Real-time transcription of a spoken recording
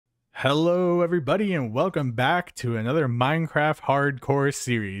Hello, everybody, and welcome back to another Minecraft Hardcore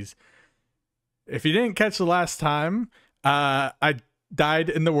series. If you didn't catch the last time, I died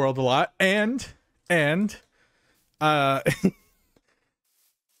in the world a lot, and uh,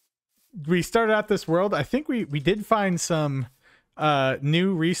 we started out this world. I think we did find some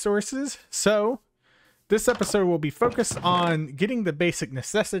new resources. So this episode will be focused on getting the basic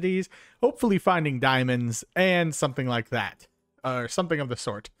necessities, hopefully finding diamonds and something like that, or something of the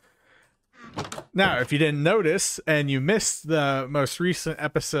sort. Now, if you didn't notice and you missed the most recent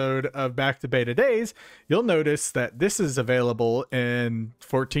episode of Back to Beta Days, you'll notice that this is available in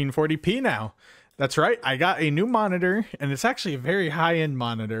 1440p now. That's right, I got a new monitor, and it's actually a very high-end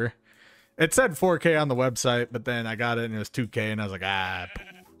monitor. It said 4K on the website, but then I got it and it was 2K, and I was like, ah.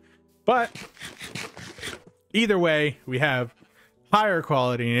 But either way, we have higher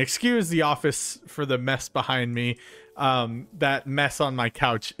quality, and excuse the office for the mess behind me. That mess on my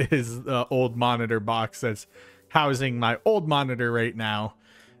couch is the old monitor box that's housing my old monitor right now.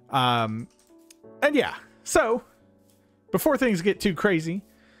 And yeah, so before things get too crazy,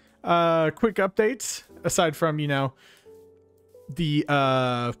 quick updates aside from, you know, the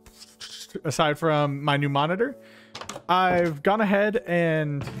aside from my new monitor, I've gone ahead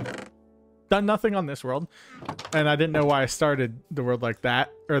and done nothing on this world, and I didn't know why I started the world like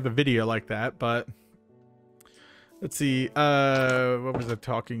that, or the video like that, but let's see, what was I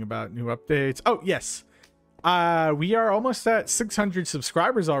talking about? New updates. Oh, yes. We are almost at 600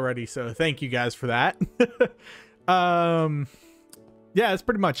 subscribers already, so thank you guys for that. Yeah, that's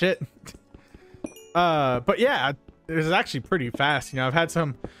pretty much it. But yeah, it was actually pretty fast. You know, I've had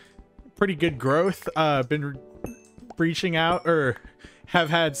some pretty good growth. Been reaching out, or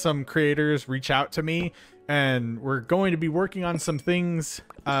have had some creators reach out to me, and we're going to be working on some things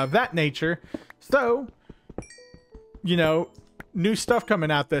of that nature. So, you know, new stuff coming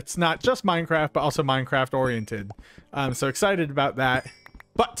out that's not just Minecraft, but also Minecraft oriented. I'm so excited about that.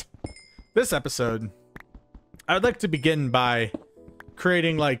 But this episode, I would like to begin by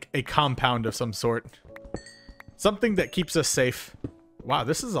creating like a compound of some sort. Something that keeps us safe. Wow,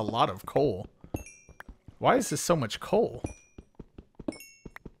 this is a lot of coal. Why is this so much coal?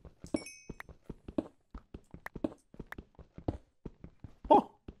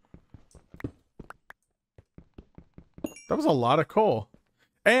 That was a lot of coal.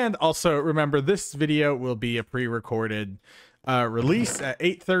 And also remember, this video will be a pre-recorded release at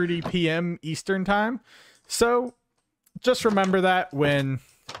 8:30 p.m. Eastern time. So just remember that when,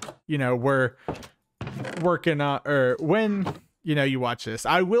 you know, we're working on, or when, you know, you watch this.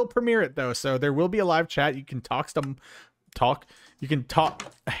 I will premiere it though, so there will be a live chat. You can it's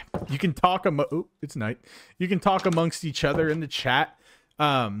night. You can talk amongst each other in the chat.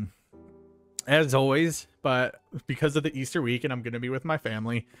 As always, but because of the Easter week and I'm going to be with my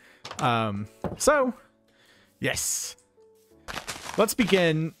family. So, yes. Let's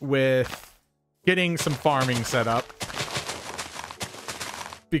begin with getting some farming set up,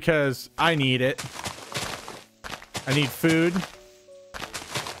 because I need it. I need food.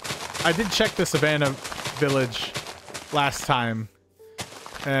 I did check the Savannah village last time,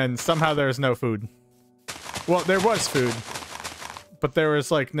 and somehow there's no food. Well, there was food, but there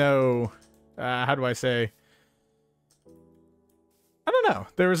was like no... how do I say? I don't know.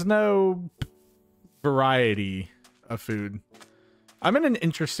 There was no variety of food. I'm in an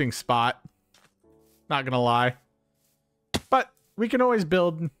interesting spot. Not gonna lie. But we can always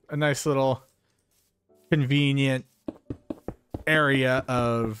build a nice little convenient area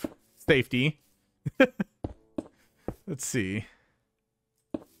of safety. Let's see.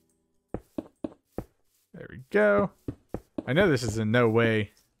 There we go. I know this is in no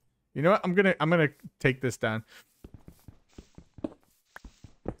way... You know what? I'm gonna take this down. Let's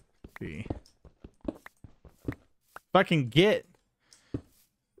see. If I can get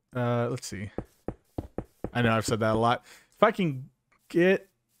let's see. I know I've said that a lot. If I can get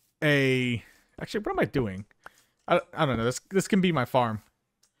a... Actually, what am I doing? I don't know. This can be my farm.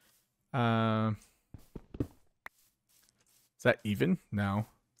 Is that even? No.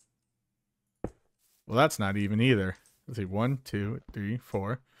 Well, that's not even either. Let's see. 1, 2, 3,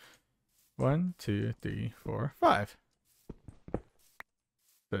 4. 1, 2, 3, 4, 5.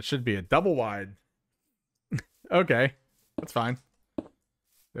 So it should be a double wide. Okay, that's fine.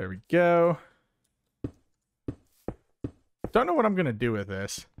 There we go. Don't know what I'm gonna do with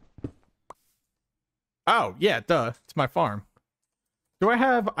this. Oh, yeah, duh. It's my farm. Do I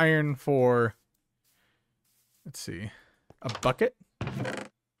have iron for... Let's see. A bucket?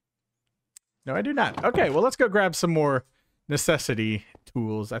 No, I do not. Okay, well, let's go grab some more necessity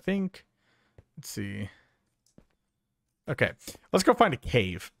tools. I think... Let's see. Okay, let's go find a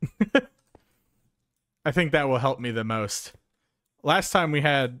cave. I think that will help me the most. Last time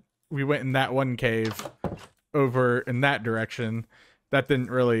we went in that one cave over in that direction. That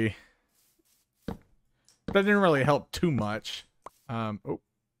didn't really help too much. Oh,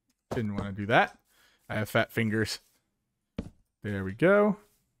 didn't want to do that. I have fat fingers. There we go.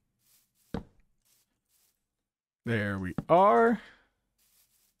 There we are.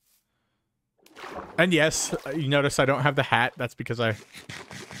 And yes, you notice I don't have the hat. That's because I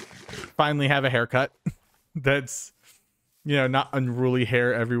finally have a haircut. That's, you know, not unruly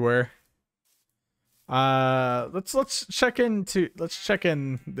hair everywhere. Let's check in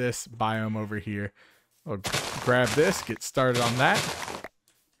this biome over here. I'll grab this, get started on that,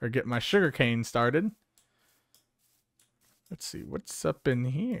 or get my sugarcane started. Let's see what's up in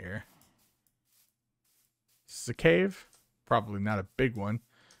here. This is a cave, probably not a big one.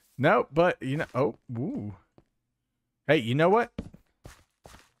 No, but you know, oh, ooh. Hey, you know what?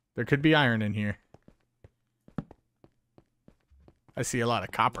 There could be iron in here. I see a lot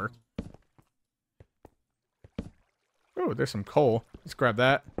of copper. Oh, there's some coal. Let's grab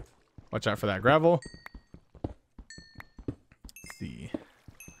that. Watch out for that gravel. Let's see.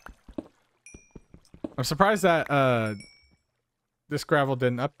 I'm surprised that this gravel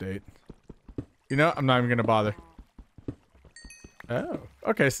didn't update. You know, I'm not even gonna bother. Oh,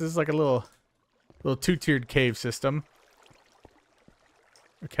 okay. So this is like a little two-tiered cave system.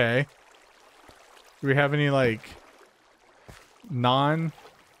 Okay. Do we have any like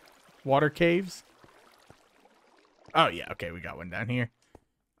non-water caves? Oh yeah, okay, we got one down here.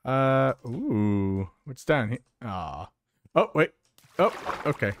 Ooh, what's down here? Aw. Oh, wait. Oh,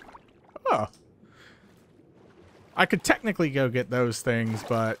 okay. Oh. I could technically go get those things,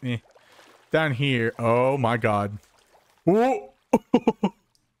 but down here, oh my god. Whoa.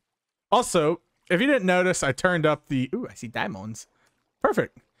 Also, if you didn't notice, I turned up the... Ooh, I see diamonds.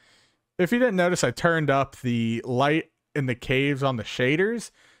 Perfect. If you didn't notice, I turned up the light in the caves on the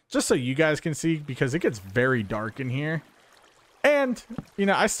shaders, just so you guys can see, because it gets very dark in here. And, you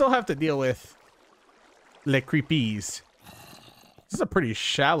know, I still have to deal with le creepies. This is a pretty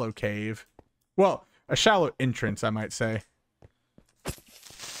shallow cave. Well, a shallow entrance, I might say.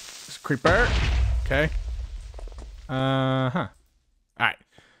 There's a creeper. Okay. Alright.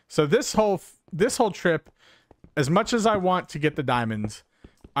 So this whole trip, as much as I want to get the diamonds,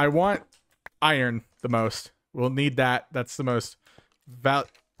 I want iron the most. We'll need that. That's the most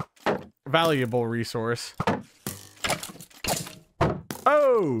valuable resource.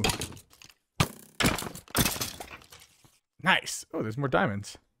 Oh! Nice. Oh, there's more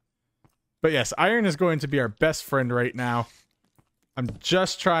diamonds. But yes, iron is going to be our best friend right now. I'm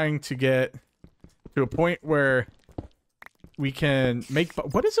just trying to get to a point where we can make...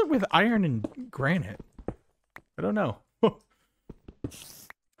 What is it with iron and granite? I don't know.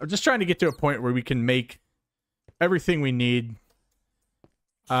 I'm just trying to get to a point where we can make everything we need.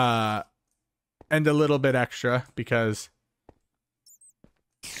 And a little bit extra, because...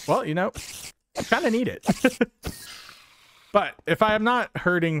 Well, you know, I kind of need it. But if I am not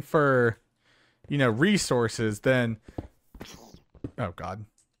hurting for, you know, resources, then... Oh, God.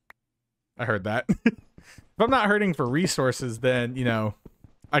 I heard that. If I'm not hurting for resources, then, you know,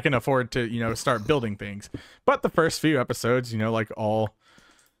 I can afford to, you know, start building things. But the first few episodes, you know, like all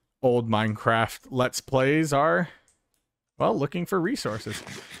old Minecraft Let's Plays are, well, looking for resources.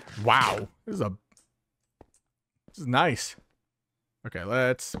 Wow. This is nice. Okay,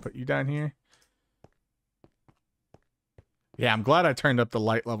 let's put you down here. Yeah, I'm glad I turned up the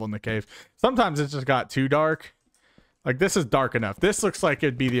light level in the cave. Sometimes it just got too dark. Like, this is dark enough. This looks like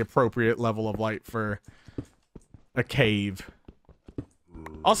it'd be the appropriate level of light for a cave.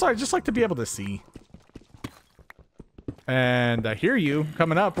 Also, I just like to be able to see. And I hear you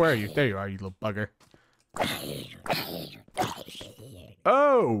coming up. Where are you? There you are, you little bugger.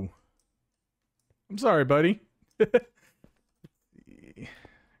 Oh! I'm sorry, buddy.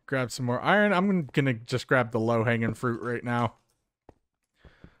 Grab some more iron. I'm gonna just grab the low-hanging fruit right now.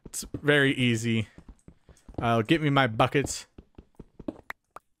 It's very easy. Get me my buckets.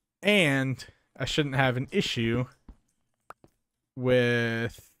 And I shouldn't have an issue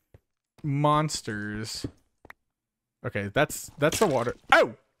with monsters. Okay, that's the water.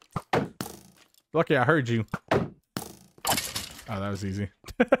 Oh! Lucky I heard you. Oh, that was easy.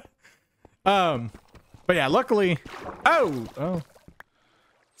 But yeah, luckily... Oh!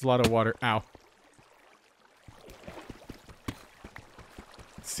 There's a lot of water. Ow.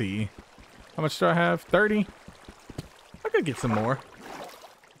 Let's see. How much do I have? 30? I could get some more.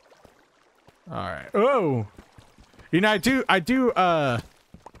 Alright. Oh! You know, I do,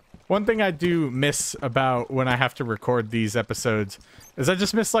 what One thing I do miss about when I have to record these episodes is I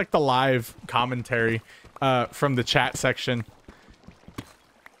just miss like the live commentary from the chat section.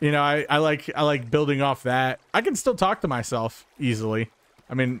 You know, I like building off that. I can still talk to myself easily.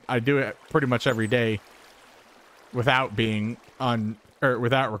 I mean, I do it pretty much every day without being on or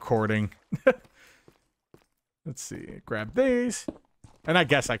without recording. Let's see. Grab these. And I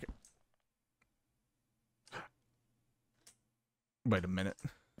guess I could. Wait a minute.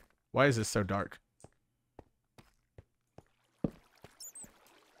 Why is this so dark?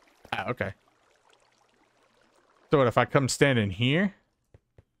 Ah, okay. So what if I come stand in here?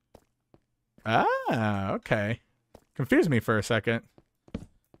 Ah, okay. Confused me for a second.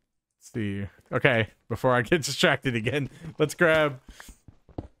 Let's see. Okay, before I get distracted again, let's grab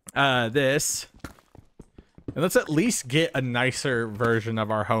this. And let's at least get a nicer version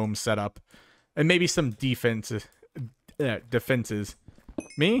of our home set up. And maybe some defenses.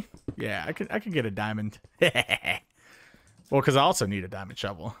 Me? Yeah, I could get a diamond. Well, because I also need a diamond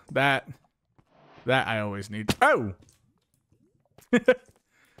shovel. That I always need. Oh! That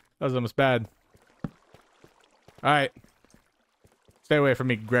was almost bad. Alright. Stay away from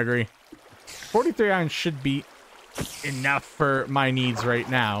me, Gregory. 43 iron should be enough for my needs right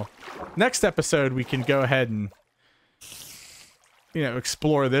now. Next episode, we can go ahead and, you know,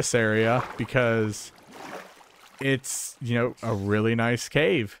 explore this area because it's, you know, a really nice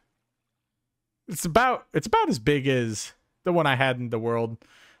cave. It's about as big as the one I had in the world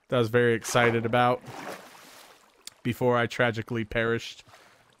that I was very excited about before I tragically perished.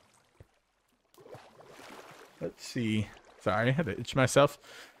 Let's see. Sorry, I had to itch myself.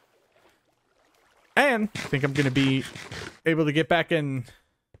 And I think I'm going to be able to get back in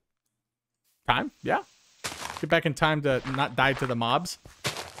time. Yeah. Get back in time to not die to the mobs.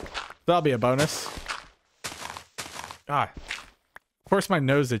 That'll be a bonus. God. Of course my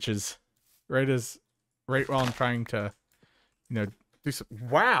nose itches. Right while I'm trying to, you know, do some...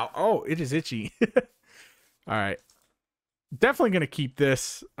 Wow. Oh, it is itchy. Alright. Definitely going to keep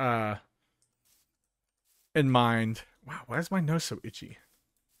this in mind. Wow, why is my nose so itchy?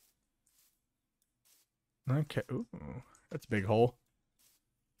 Okay. Ooh, that's a big hole.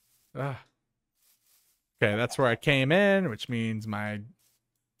 Okay, that's where I came in, which means my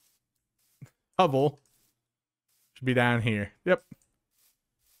hovel should be down here. Yep.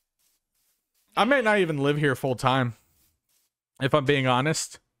 I may not even live here full time, if I'm being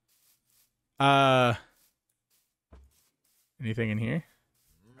honest. Anything in here?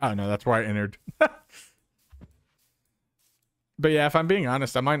 Oh, no, that's where I entered. But yeah, if I'm being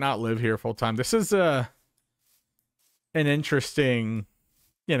honest, I might not live here full time. This is an interesting,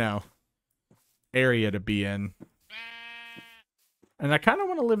 you know, area to be in. And I kind of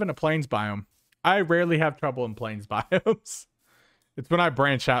want to live in a plains biome. I rarely have trouble in plains biomes. It's when I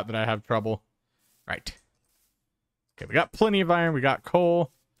branch out that I have trouble. Right. Okay, we got plenty of iron. We got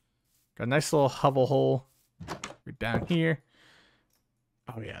coal. Got a nice little hovel hole right down here.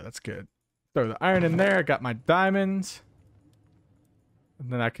 Oh yeah, that's good. Throw the iron in there. I got my diamonds.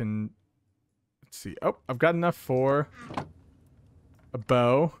 And then I can, let's see. Oh, I've got enough for a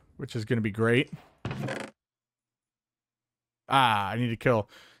bow, which is going to be great. Ah, I need to kill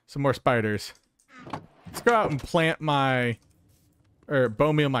some more spiders. Let's go out and plant my, or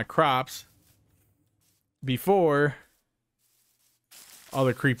bone meal my crops before all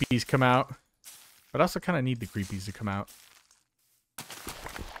the creepies come out. But I also kind of need the creepies to come out.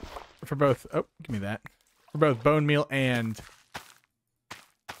 For both, oh, give me that. For both bone meal and...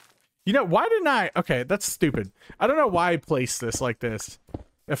 You know, why didn't I... Okay, that's stupid. I don't know why I placed this like this.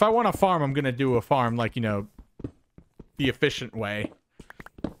 If I want a farm, I'm going to do a farm like, you know, the efficient way.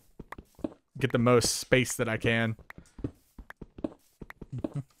 Get the most space that I can.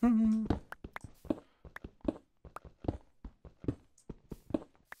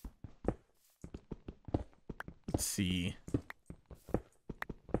 Let's see.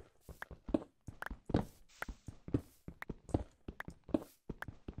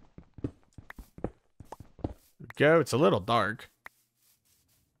 Go. It's a little dark.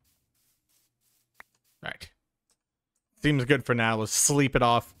 Right. Seems good for now. Let's sleep it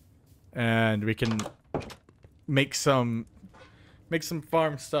off, and we can make some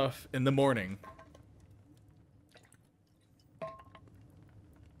farm stuff in the morning.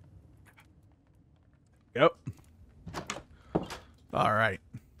 Yep. All right.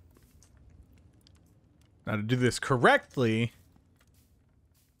 Now to do this correctly,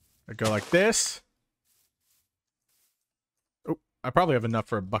 I go like this. I probably have enough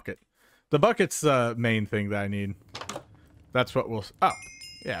for a bucket. The bucket's the main thing that I need. That's what we'll... Oh,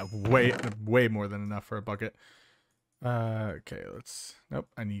 yeah, way more than enough for a bucket. Okay, let's... Nope,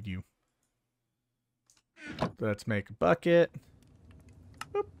 I need you. Let's make a bucket.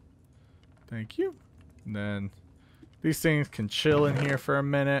 Boop. Thank you. And then these things can chill in here for a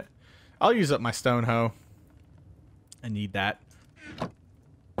minute. I'll use up my stone hoe. I need that.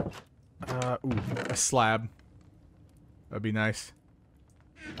 Ooh, a slab. That'd be nice.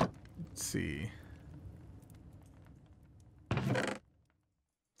 Let's see.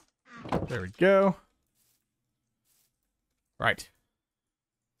 There we go. Right.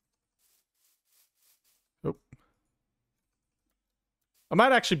 Oh. I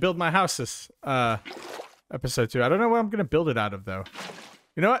might actually build my house this episode 2. I don't know what I'm going to build it out of, though.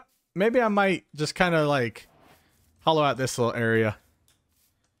 You know what? Maybe I might just kind of, like, hollow out this little area.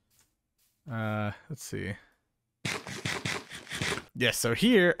 Let's see. Yes, so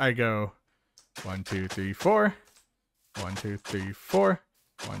here I go 1, 2, 3, 4. 1, 2, 3, 4.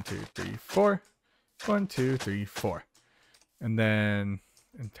 1, 2, 3, 4. 1, 2, 3, 4. And then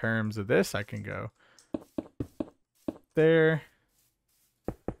in terms of this, I can go there.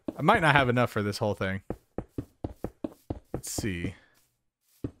 I might not have enough for this whole thing. Let's see.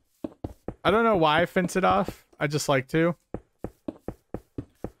 I don't know why I fence it off. I just like to.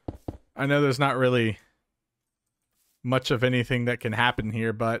 I know there's not really much of anything that can happen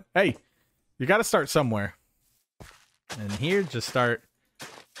here, but hey, you got to start somewhere. And here, just start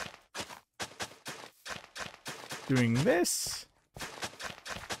doing this.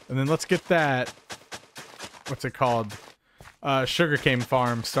 And then let's get that, what's it called? Sugarcane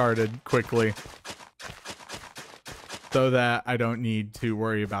farm started quickly. So that I don't need to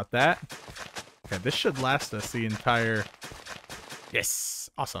worry about that. Okay, this should last us the entire... Yes!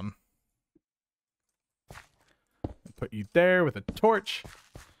 Awesome. Put you there with a torch.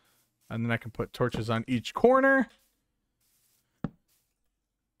 And then I can put torches on each corner.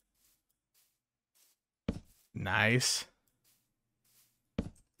 Nice.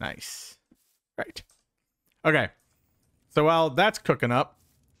 Nice. Right. Okay. So while that's cooking up,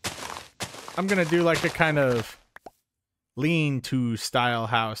 I'm going to do like a kind of lean-to style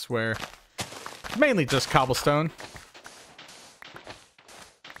house where it's mainly just cobblestone.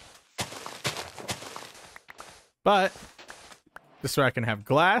 But this way I can have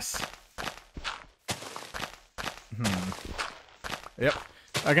glass. Yep.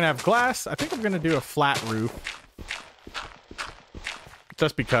 I can have glass. I think I'm going to do a flat roof.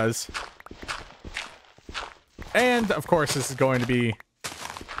 Just because. And, of course, this is going to be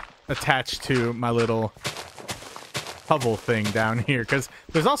attached to my little hovel thing down here. Because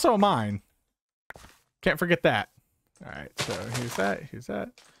there's also a mine. Can't forget that. Alright, so here's that. Here's that.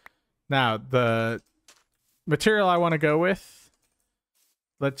 Now, the material I want to go with.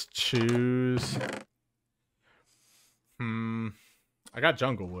 Let's choose... I got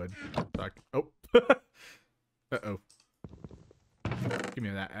jungle wood. So oh. Uh-oh. Give me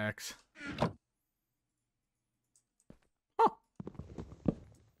that axe. Huh.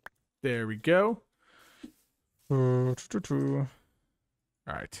 There we go. Alright.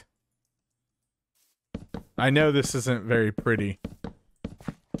 I know this isn't very pretty,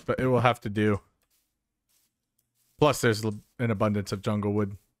 but it will have to do. Plus, there's an abundance of jungle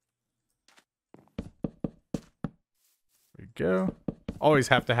wood. There we go. Always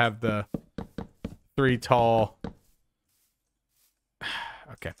have to have the 3 tall...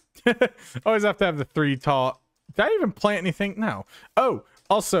 Okay. Always have to have the 3 tall... Did I even plant anything? No. Oh,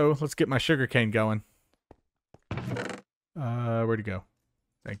 also, let's get my sugarcane going. Where'd it go?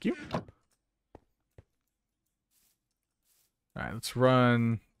 Thank you. Alright, let's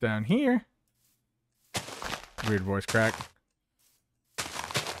run down here. Weird voice crack.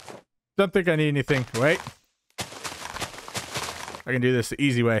 Don't think I need anything. Wait. I can do this the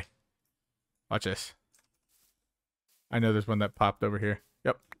easy way. Watch this. I know there's one that popped over here.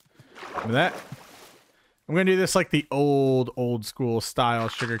 Yep. Remember that? I'm going to do this like the old school style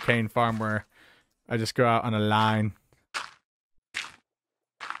sugarcane farm where I just go out on a line.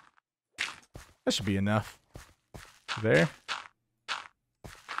 That should be enough. There.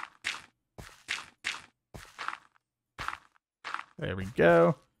 There we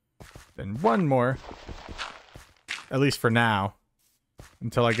go. Then one more. At least for now.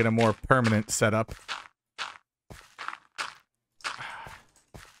 Until I get a more permanent setup.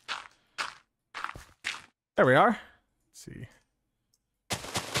 There we are. Let's see.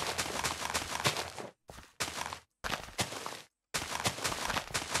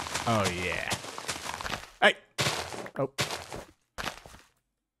 Oh, yeah. Hey! Oh.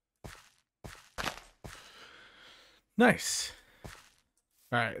 Nice.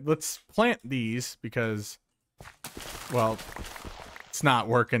 Alright, let's plant these because, well, it's not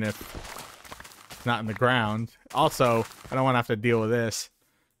working if not in the ground. Also, I don't want to have to deal with this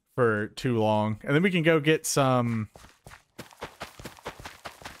for too long. And then we can go get some...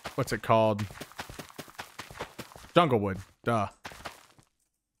 What's it called? Jungle wood. Duh.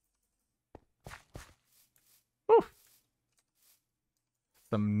 Whew.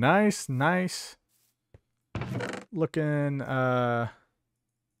 Some nice looking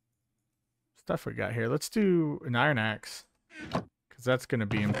stuff we got here. Let's do an iron axe, because that's going to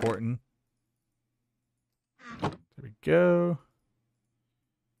be important. There we go.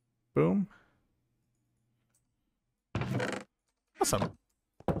 Boom. Awesome.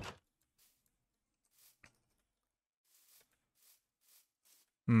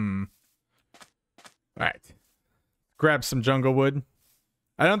 All right. Grab some jungle wood.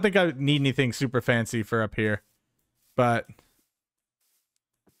 I don't think I need anything super fancy for up here, but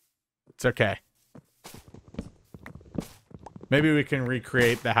it's okay. Maybe we can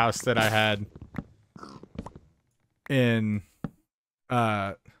recreate the house that I had in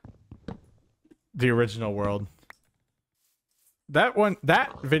the original world. That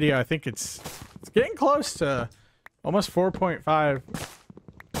video, I think it's getting close to almost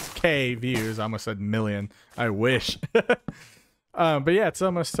 4.5K views. I almost said million. I wish. But yeah, it's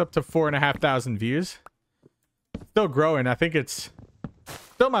almost up to 4,500 views. Still growing. I think it's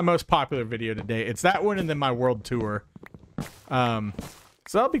still my most popular video today. It's that one and then my world tour. So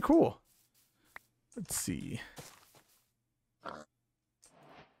that'll be cool. Let's see.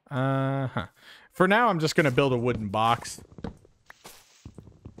 For now, I'm just gonna build a wooden box.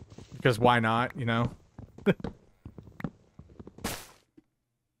 Because why not, you know?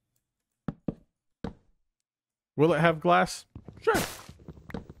 Will it have glass? Sure.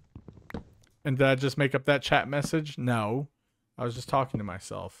 And did I just make up that chat message? No. I was just talking to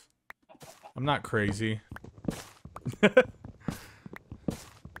myself. I'm not crazy.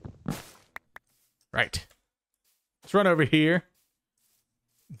 Right. Let's run over here.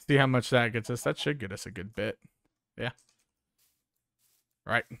 See how much that gets us. That should get us a good bit. Yeah.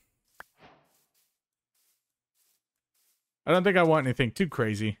 Right. I don't think I want anything too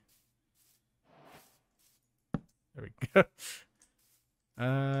crazy. There we go.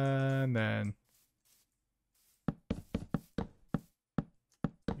 And then...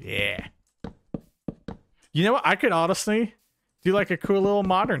 Yeah. You know what? I could honestly do like a cool little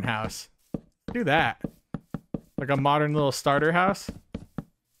modern house. Do that. Like a modern little starter house.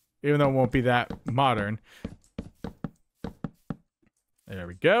 Even though it won't be that modern. There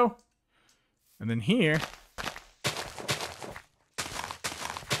we go. And then here...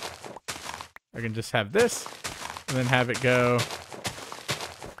 I can just have this. And then have it go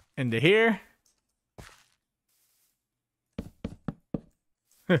into here.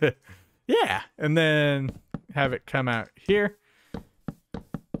 Yeah. And then have it come out here.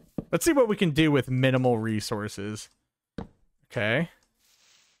 Let's see what we can do with minimal resources. Okay.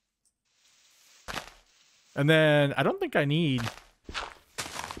 And then I don't think I need...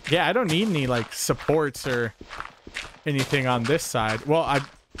 Yeah, I don't need any like supports or anything on this side. Well, I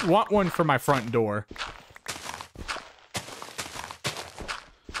want one for my front door.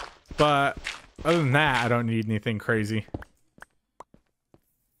 But other than that, I don't need anything crazy.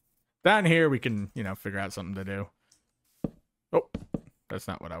 Down here, we can, you know, figure out something to do. Oh, that's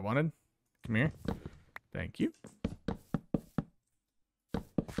not what I wanted. Come here. Thank you.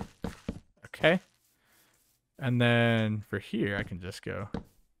 Okay. And then for here, I can just go.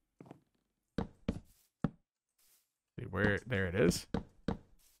 See where, there it is.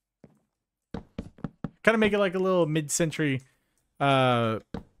 Kind of make it like a little mid-century,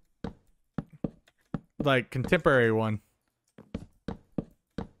 like contemporary one.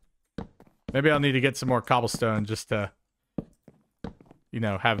 Maybe I'll need to get some more cobblestone just to, you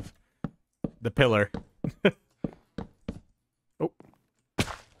know, have the pillar. Oh.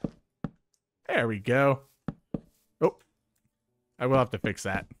 There we go. Oh. I will have to fix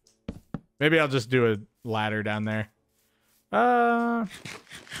that. Maybe I'll just do a ladder down there.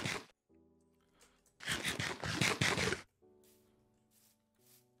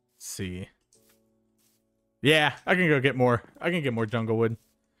 See. Yeah, I can go get more. I can get more jungle wood.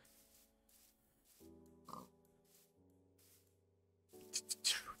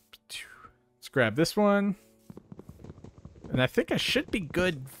 Let's grab this one. And I think I should be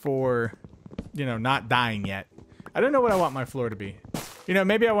good for, you know, not dying yet. I don't know what I want my floor to be. You know,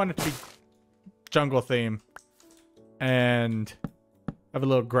 maybe I want it to be jungle theme. And have a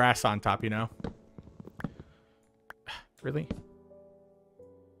little grass on top, you know? Really?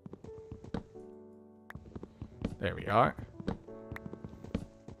 There we are.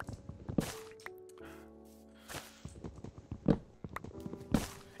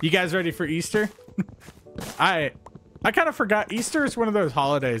 You guys ready for Easter? I kind of forgot Easter is one of those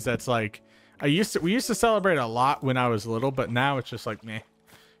holidays that's like we used to celebrate a lot when I was little, but now it's just like meh.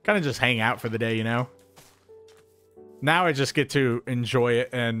 Kind of just hang out for the day, you know? Now I just get to enjoy it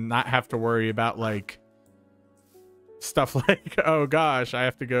and not have to worry about like stuff like, oh gosh, I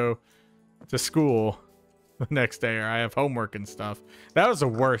have to go to school the next day or I have homework and stuff. That was the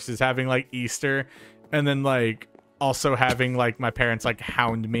worst, is having like Easter and then like also having like my parents like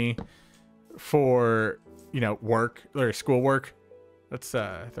hound me for, you know, work or schoolwork. Let's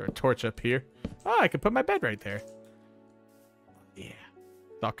throw a torch up here. Oh, I could put my bed right there. Yeah,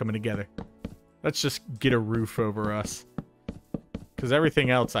 it's all coming together. Let's just get a roof over us, because everything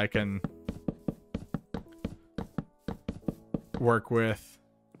else I can work with.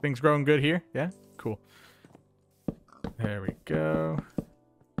 Things growing good here. Yeah, cool. There we go.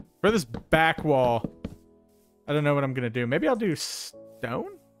 For this back wall, I don't know what I'm gonna do. Maybe I'll do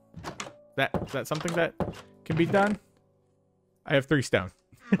stone. Is that something that can be done? I have 3 stone.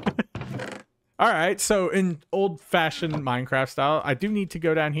 All right, so in old-fashioned Minecraft style, I do need to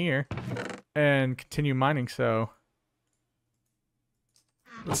go down here and continue mining, so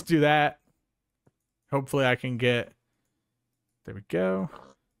let's do that. Hopefully I can get, there we go.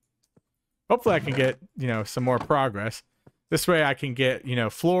 Hopefully I can get, you know, some more progress. This way I can get, you know,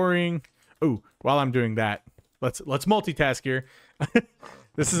 flooring. Ooh, while I'm doing that, let's multitask here.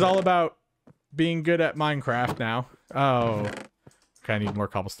 This is all about being good at Minecraft now. Oh, okay, I need more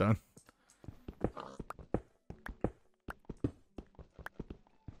cobblestone.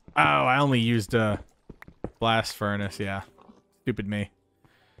 Oh, I only used a blast furnace. Yeah, stupid me.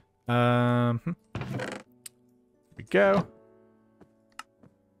 Here we go.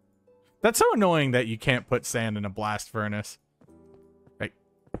 That's so annoying that you can't put sand in a blast furnace. Right,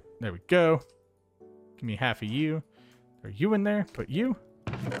 there we go. Give me half of you. Are you in there? Put you.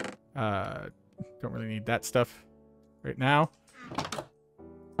 Don't really need that stuff right now.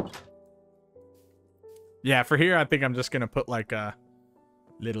 Yeah, for here, I think I'm just gonna put like a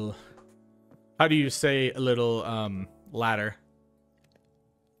little, how do you say a little ladder?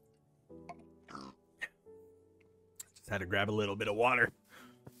 Just had to grab a little bit of water.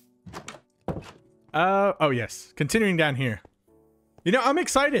 Oh yes, continuing down here. You know, I'm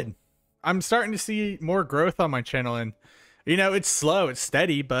excited. I'm starting to see more growth on my channel, and you know, it's slow, it's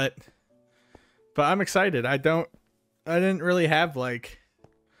steady, but I'm excited. I didn't really have like,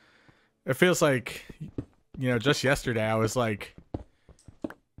 it feels like, you know, just yesterday I was like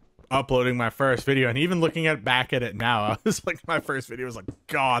uploading my first video, and even looking back at it now, I was like, my first video was like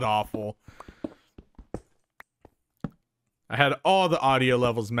god awful. I had all the audio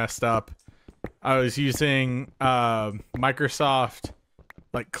levels messed up. I was using Microsoft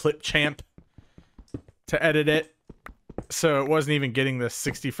like Clipchamp to edit it, so it wasn't even getting the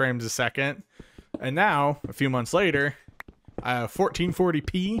 60 frames a second. And now, a few months later, I have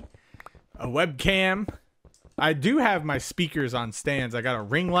 1440p, a webcam. I do have my speakers on stands. I got a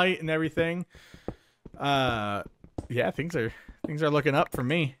ring light and everything. Yeah, things are looking up for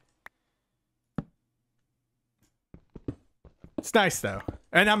me. It's nice though.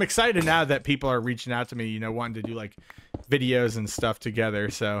 And I'm excited now that people are reaching out to me, you know, wanting to do like videos and stuff together.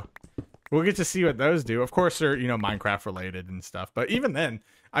 So we'll get to see what those do. Of course, they're, you know, Minecraft related and stuff. But even then,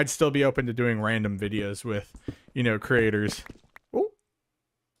 I'd still be open to doing random videos with, you know, creators. Ooh.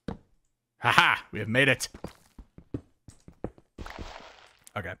 Haha, we have made it.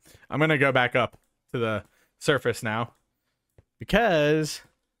 Okay, I'm going to go back up to the surface now, because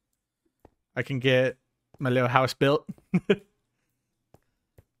I can get my little house built.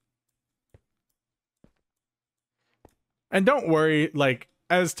 And don't worry, like,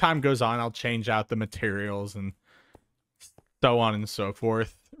 as time goes on, I'll change out the materials and so on and so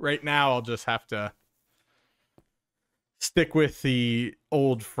forth. Right now, I'll just have to stick with the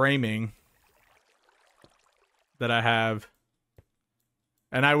old framing that I have.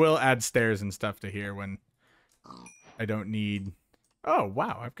 And I will add stairs and stuff to here when I don't need... Oh,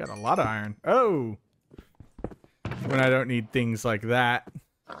 wow, I've got a lot of iron. Oh! When I don't need things like that.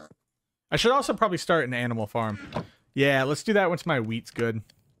 I should also probably start an animal farm. Yeah, let's do that once my wheat's good.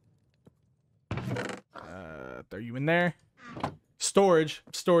 Are you in there? Storage.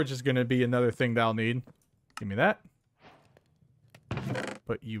 Storage is going to be another thing that I'll need. Give me that.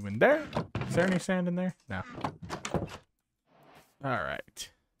 Put you in there. Is there any sand in there? No. All right.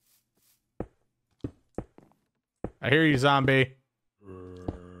 I hear you, zombie.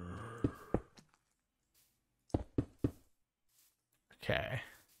 Okay.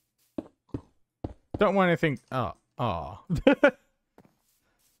 Don't want anything. Oh. Oh.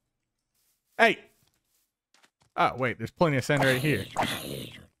 Hey. Oh, wait. There's plenty of sand right here.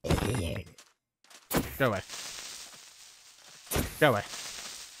 Go away. Go away.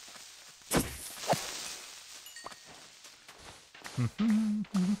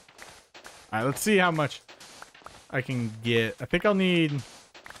 Alright, let's see how much I can get. I think I'll need...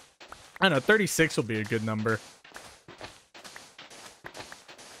 I don't know, 36 will be a good number.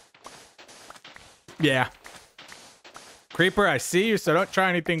 Yeah. Creeper, I see you, so don't try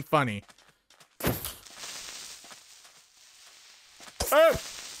anything funny. Oh!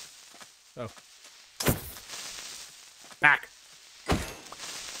 Oh. Back.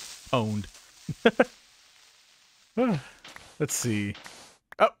 Owned. Let's see.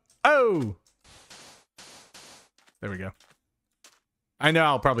 Oh! Oh! There we go. I know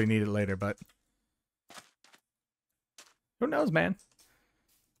I'll probably need it later, but... who knows, man?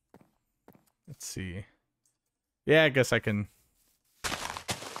 Let's see. Yeah, I guess I can...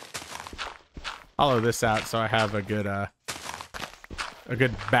 hollow this out so I have a good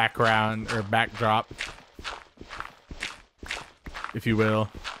background or backdrop, if you will.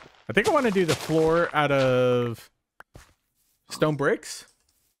 I think I want to do the floor out of stone bricks.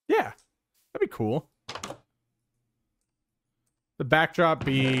 Yeah, that'd be cool. The backdrop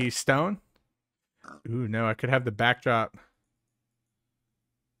be stone. Ooh, no, I could have the backdrop.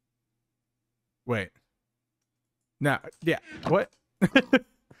 Wait. No, yeah, what?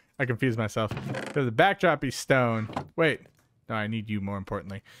 I confused myself. So the backdrop be stone. Wait. No, I need you more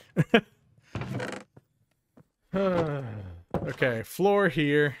importantly. Okay, floor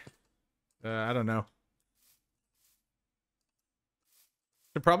here. I don't know.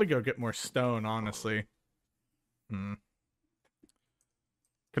 Should probably go get more stone, honestly. Can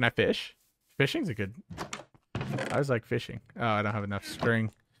I fish? Fishing's a good... I was like fishing. Oh, I don't have enough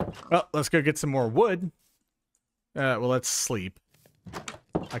string. Well, let's go get some more wood. Well, let's sleep.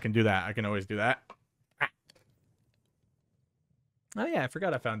 I can do that. I can always do that. Ah. Oh, yeah, I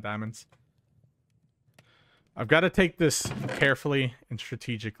forgot I found diamonds. I've got to take this carefully and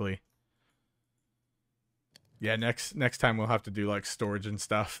strategically. Yeah, next time we'll have to do, like, storage and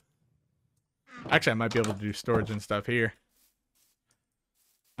stuff. Actually, I might be able to do storage and stuff here.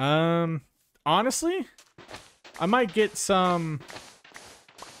 Honestly, I might get some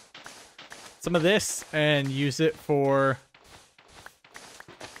of this and use it for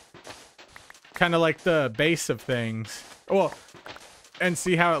kind of like the base of things. Well, and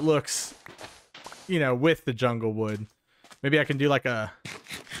see how it looks, you know, with the jungle wood. Maybe I can do like a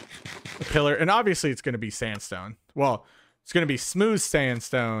pillar, and obviously it's going to be sandstone. Well, it's going to be smooth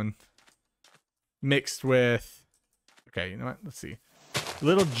sandstone mixed with, okay, you know what? Let's see. A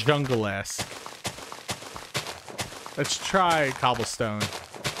little jungle-esque. Let's try cobblestone.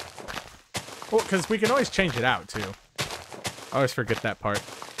 Well, because we can always change it out, too. I always forget that part.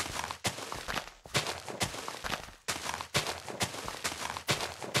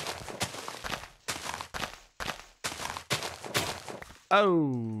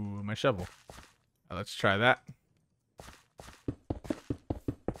 Oh, my shovel. Let's try that.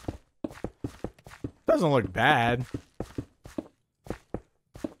 Doesn't look bad.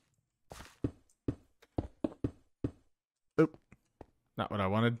 Oop. Not what I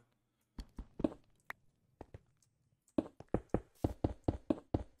wanted.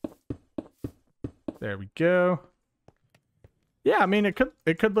 There we go. Yeah, I mean it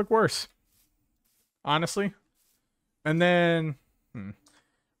could look worse. Honestly. And then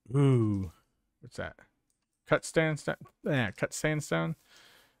ooh, what's that? Cut sandstone? Yeah, cut sandstone?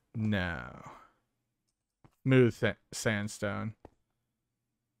 No. Smooth sandstone.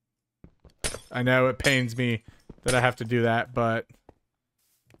 I know it pains me that I have to do that, but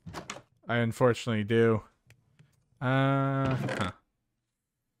I unfortunately do.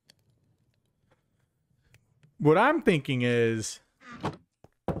 What I'm thinking is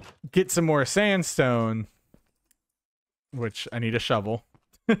get some more sandstone, which I need a shovel.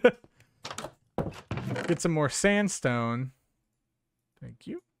 Get some more sandstone. Thank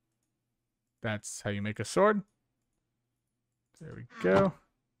you. That's how you make a sword. There we go.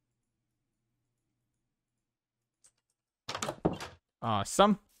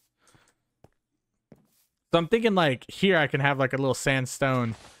 Awesome. So I'm thinking like here I can have like a little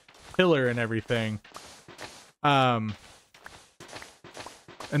sandstone pillar and everything. And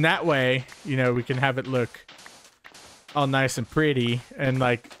that way, you know, we can have it look all nice and pretty and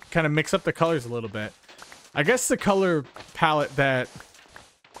like kind of mix up the colors a little bit. I guess the color palette that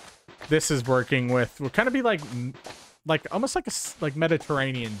this is working with will kind of be like almost like a like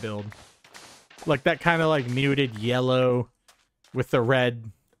Mediterranean build. Like that kind of like muted yellow with the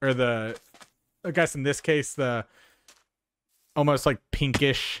red, or the, I guess in this case, the almost like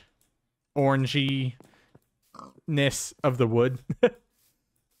pinkish orangey ness of the wood.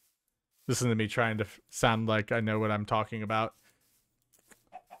 Listen to me trying to sound like I know what I'm talking about.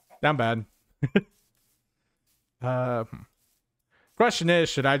 Down bad. uh, question is,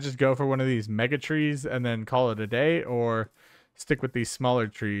 should I just go for one of these mega trees and then call it a day, or stick with these smaller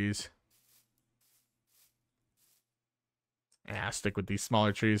trees? Yeah, stick with these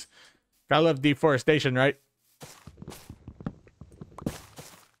smaller trees. Gotta love deforestation, right?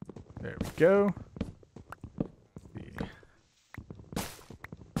 There we go.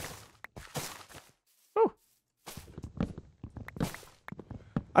 Oh.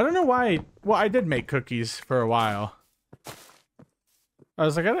 I don't know why. Well, I did make cookies for a while. I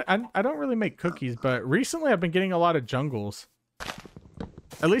was like, I don't really make cookies, but recently I've been getting a lot of jungles.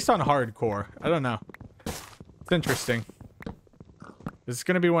 At least on hardcore. I don't know. It's interesting. This is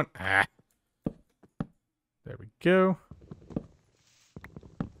going to be one. Ah. There we go.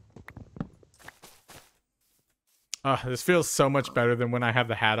 This feels so much better than when I have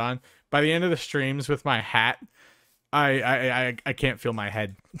the hat on. By the end of the streams with my hat, I can't feel my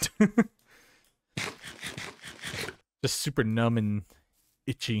head. Just super numb and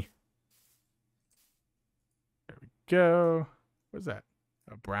itchy. There we go. What's that?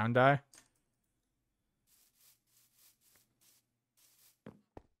 A brown dye?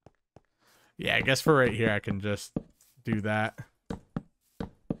 Yeah, I guess for right here I can just do that.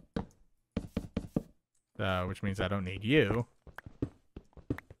 Which means I don't need you.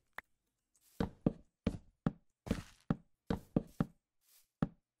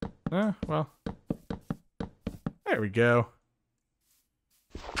 Well. There we go.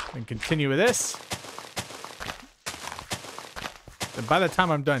 And continue with this. And by the time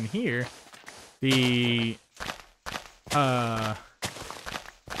I'm done here, the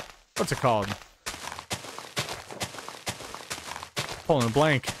what's it called? Pulling a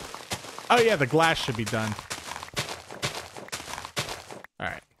blank. Oh yeah, the glass should be done.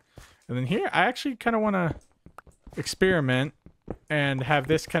 Alright. And then here, I actually kind of want to experiment and have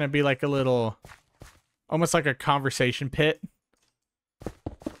this kind of be like a little, almost like a conversation pit.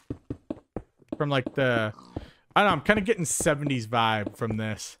 From like the, I don't know, I'm kind of getting 70s vibe from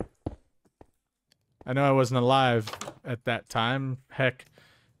this. I know I wasn't alive at that time. Heck,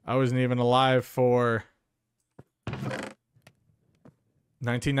 I wasn't even alive for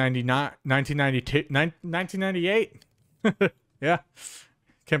 1999, 1992, 1998. Yeah.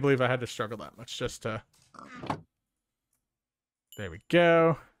 Can't believe I had to struggle that much just to... There we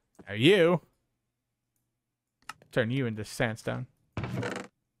go. Now you. Turn you into sandstone.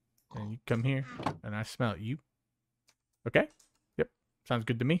 And you come here, and I smell you. Okay? Yep. Sounds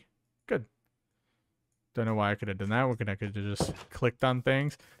good to me. Good. Don't know why I could have done that. I could have just clicked on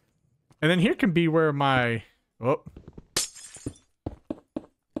things. And then here can be where my... Oh.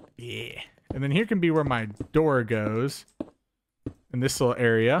 Yeah. And then here can be where my door goes. In this little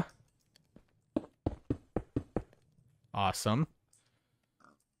area. Awesome.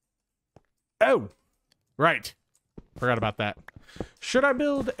 Oh! Right. Forgot about that. Should I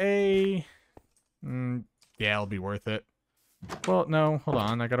build a... yeah, it'll be worth it. Well, no. Hold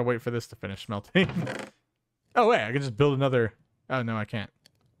on. I gotta wait for this to finish smelting. Oh, wait. I can just build another... Oh, no, I can't.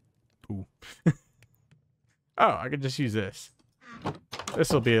 Ooh. Oh, I can just use this. This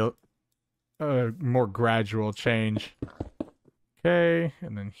will be a more gradual change. Okay,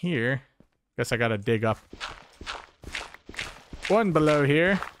 and then here. Guess I gotta dig up one below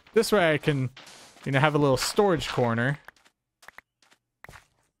here. This way I can, you know, have a little storage corner.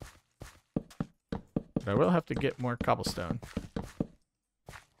 But I will have to get more cobblestone.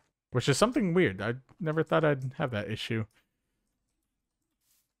 Which is something weird. I never thought I'd have that issue.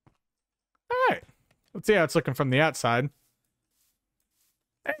 Alright. Let's see how it's looking from the outside.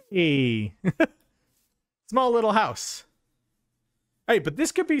 Hey! Small little house. Hey, but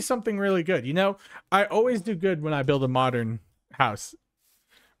this could be something really good. You know, I always do good when I build a modern house.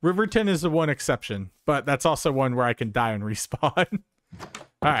 Riverton is the one exception, but that's also one where I can die and respawn.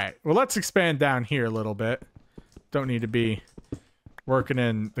 Alright, well, let's expand down here a little bit. Don't need to be working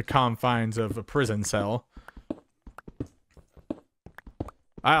in the confines of a prison cell.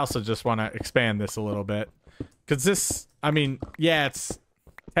 I also just want to expand this a little bit. Because this, I mean, yeah, it's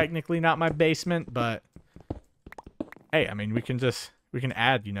technically not my basement, but hey, I mean, we can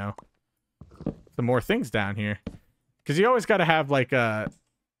add, you know, some more things down here. Because you always got to have, like, a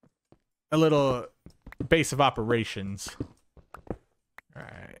little base of operations.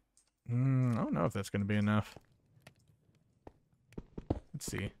 Alright. I don't know if that's going to be enough. Let's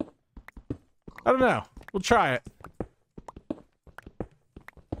see. I don't know. We'll try it.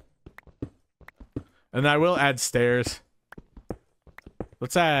 And I will add stairs.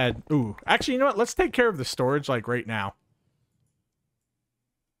 Let's add... Ooh. Actually, you know what? Let's take care of the storage, like, right now.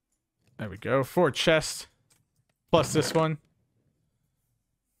 There we go. 4 chests. Plus this one.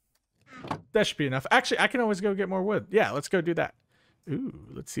 that should be enough. Actually, I can always go get more wood. Yeah, let's go do that. Ooh,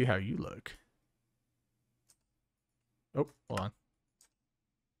 let's see how you look. Oh, hold on.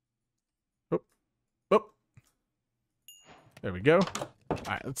 Oh, oh. There we go. All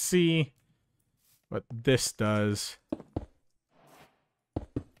right, let's see what this does.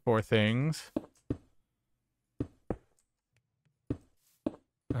 4 things.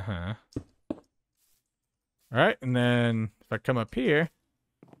 Uh-huh. All right, and then if I come up here.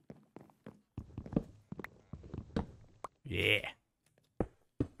 Yeah.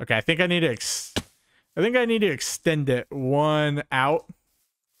 Okay, I think I need to extend it 1 out.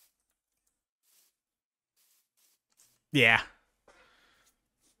 Yeah.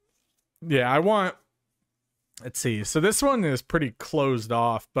 Yeah, I want, let's see. So this one is pretty closed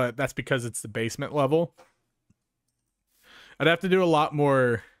off, but that's because it's the basement level. I'd have to do a lot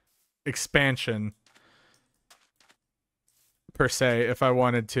more expansion per se if I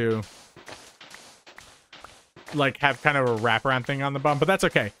wanted to like have kind of a wraparound thing on the bottom, but that's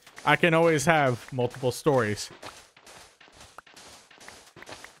okay. I can always have multiple stories.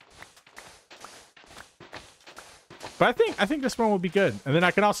 But I think this one will be good. And then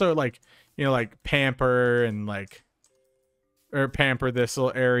I can also like, you know, like pamper and like, or pamper this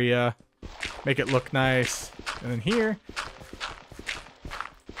little area, make it look nice. And then here,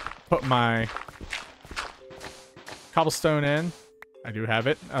 put my cobblestone in. I do have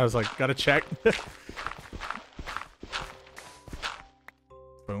it. I was like, gotta check.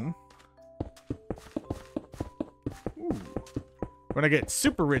 Boom. Ooh. When I get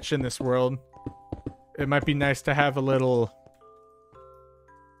super rich in this world, it might be nice to have a little,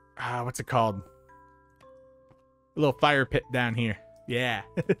 what's it called? A little fire pit down here. Yeah.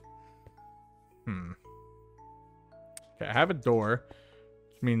 Okay, I have a door,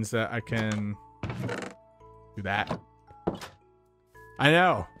 which means that I can do that. I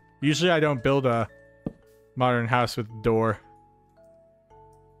know. Usually I don't build a modern house with a door.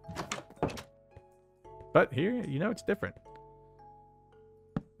 But here, you know, it's different.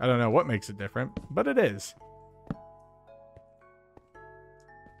 I don't know what makes it different, but it is.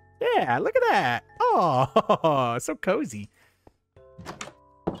 Yeah, look at that. Oh, so cozy.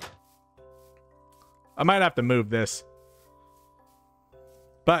 I might have to move this.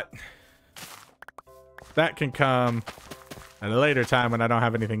 But that can come at a later time when I don't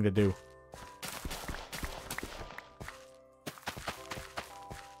have anything to do.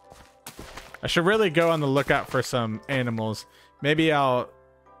 I should really go on the lookout for some animals. Maybe I'll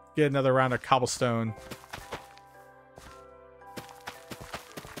get another round of cobblestone.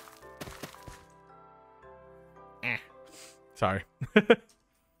 Sorry.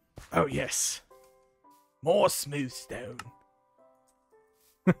 Oh, yes. More smooth stone.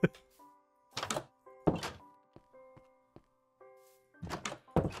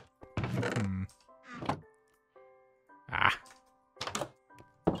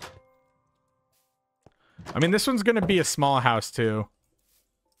 I mean, this one's going to be a small house, too.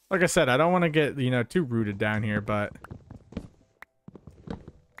 Like I said, I don't want to get, you know, too rooted down here, but...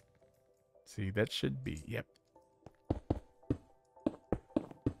 See, that should be... Yep.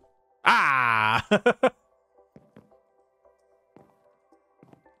 Ah!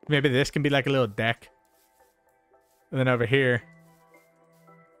 Maybe this can be like a little deck. And then over here...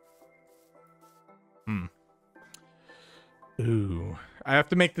 Ooh. I have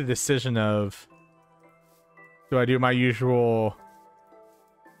to make the decision of... Do I do my usual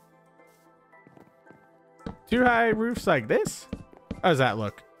 2 high roofs like this? How does that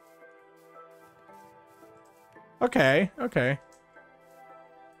look? Okay, okay.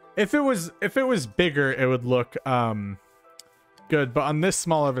 If it was bigger, it would look good, but on this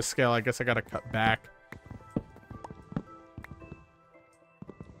small of a scale, I guess I gotta cut back.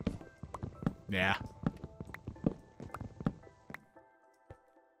 Yeah.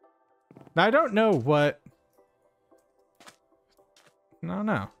 Now I don't know what.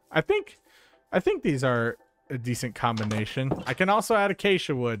 No. I think these are a decent combination. I can also add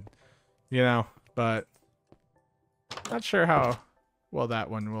acacia wood, you know, but not sure how well that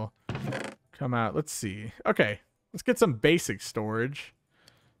one will come out. Let's see. Okay, let's get some basic storage.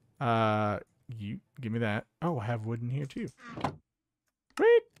 You give me that. Oh, I have wood in here too.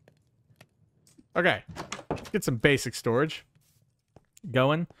 Sweet. Okay, let's get some basic storage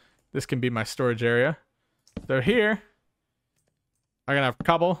going. This can be my storage area. So here, I'm gonna have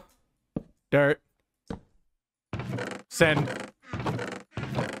cobble, dirt, sand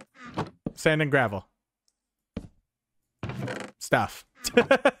and gravel. Stuff.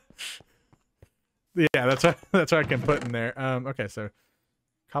 Yeah, that's what I can put in there. Okay, so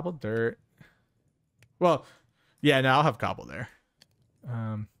cobble, dirt. Well, yeah, no, I'll have cobble there.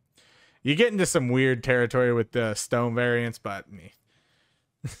 You get into some weird territory with the stone variants, but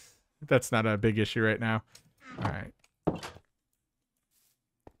that's not a big issue right now. All right.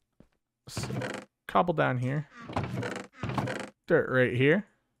 So, cobble down here. Dirt right here.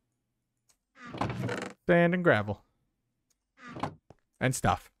 Sand and gravel. And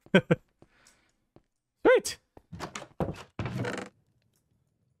stuff. Sweet.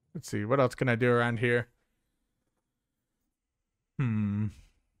 Let's see. What else can I do around here?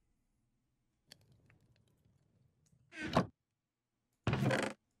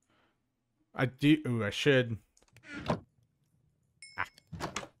 I do. Ooh, I should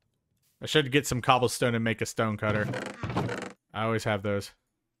get some cobblestone and make a stone cutter. I always have those.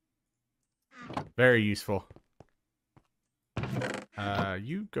 Very useful.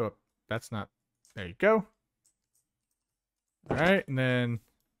 You go up. That's not. There you go. All right, and then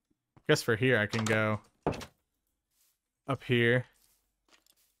I guess for here I can go up here.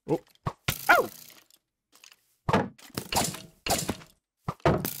 Oh. Oh!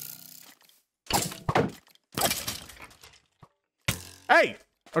 Hey!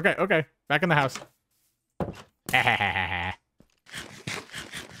 Okay, okay. Back in the house. At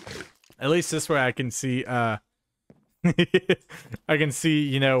least this way I can see, I can see,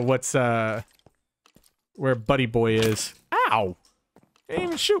 you know, what's, where Buddy Boy is. Ow! They didn't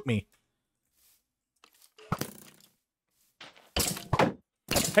even shoot me.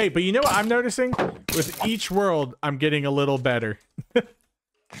 Hey, but you know what I'm noticing? With each world, I'm getting a little better.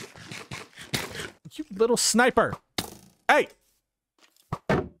 You little sniper! Hey!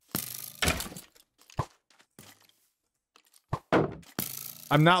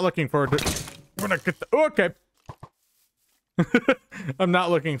 I'm not looking forward to when I get the okay. I'm not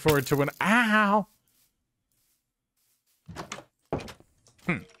looking forward to when ow.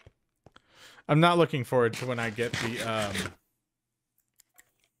 I'm not looking forward to when I get the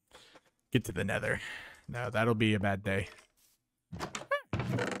get to the nether. No, that'll be a bad day.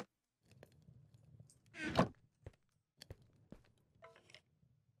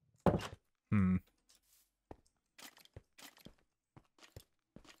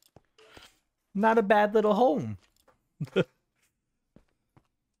 Not a bad little home.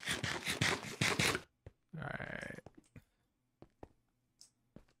 Alright.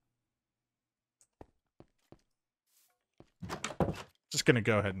 Just gonna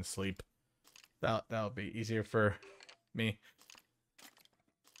go ahead and sleep. That'll be easier for me.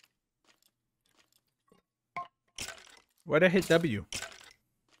 Why'd I hit W?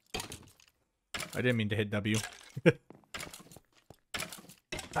 I didn't mean to hit W.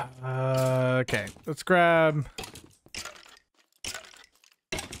 Okay, let's grab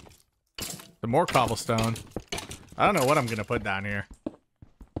some more cobblestone. I don't know what I'm gonna put down here.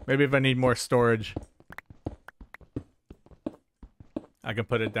 Maybe if I need more storage, I can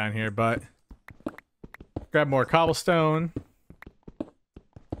put it down here, but grab more cobblestone.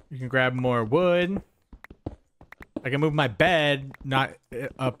 You can grab more wood. I can move my bed not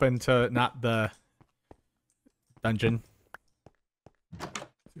up into not the dungeon.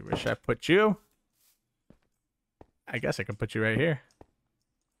 Where should I put you? I guess I can put you right here.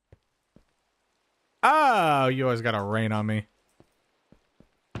 Oh, you always got a rain on me.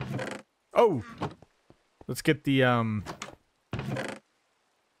 Oh, let's get the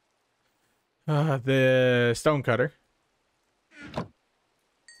stone cutter.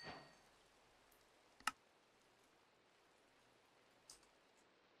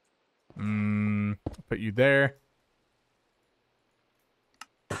 Put you there.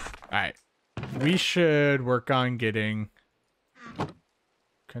 Alright. We should work on getting... Can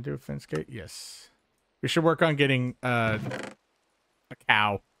I do a fence gate? Yes. We should work on getting a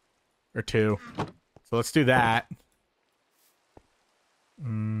cow or two. So let's do that.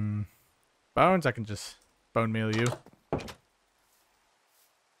 Bones, I can just bone meal you.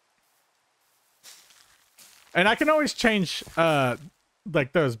 And I can always change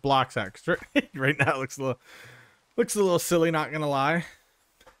like those blocks out. 'Cause right now it looks a little silly, not gonna lie.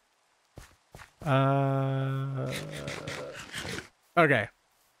 Okay.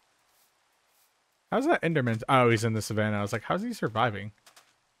 How's that Enderman? Oh, he's in the savannah. I was like, how's he surviving?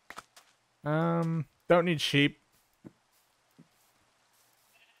 Don't need sheep.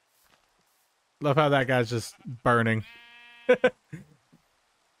 Love how that guy's just burning.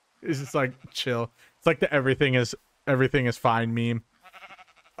 He's just like chill. It's like the everything is fine meme.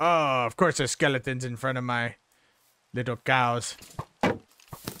 Oh, of course there's skeletons in front of my little cows.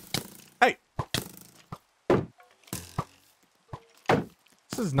 Hey!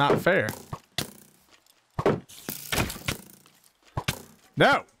 This is not fair.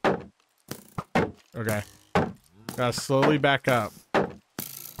 No! Okay. Gotta slowly back up.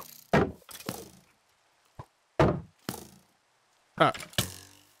 Oh.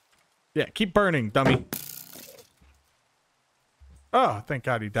 Yeah, keep burning, dummy. Oh, thank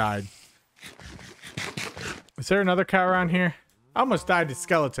God he died. Is there another cow around here? I almost died to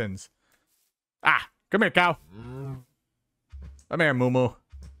skeletons. Ah, come here, cow. Come here, Moo.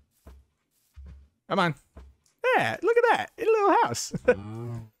 Come on. Yeah, look at that. In a little house.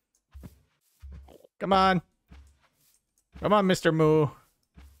 Come on. Come on, Mr. Moo.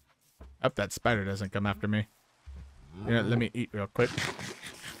 Hope that spider doesn't come after me. You know, let me eat real quick.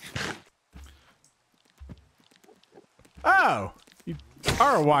 Oh, you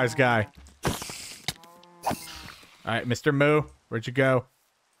are a wise guy. All right, Mr. Moo, where'd you go?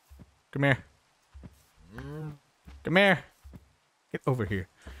 Come here. Come here. Get over here.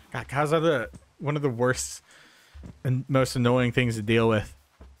 God, cows are one of the worst and most annoying things to deal with.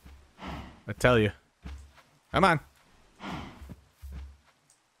 I tell you. Come on.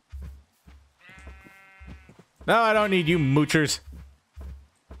 No, I don't need you moochers.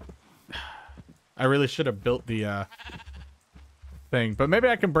 I really should have built the thing, but maybe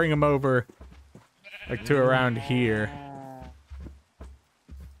I can bring them over like to around here.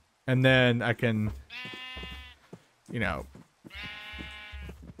 And then I can, you know,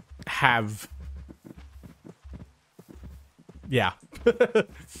 have... Yeah.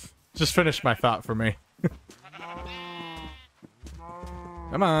 Just finish my thought for me.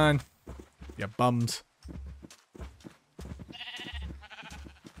 Come on. You bums.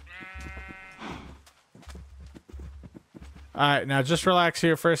 Alright, now just relax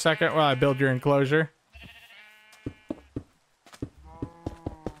here for a second while I build your enclosure.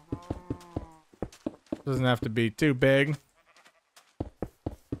 Doesn't have to be too big.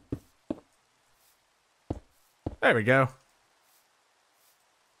 There we go.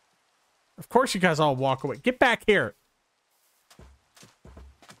 Of course you guys all walk away. Get back here.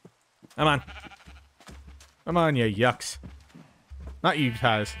 Come on. Come on, you yucks. Not you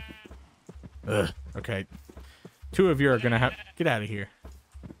guys. Ugh. Okay. Two of you are gonna have... Get out of here.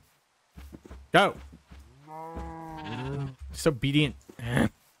 Go. Disobedient. Come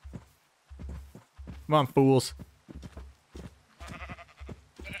on, fools.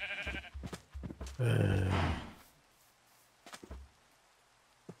 There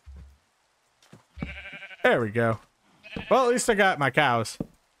we go. Well, at least I got my cows. Do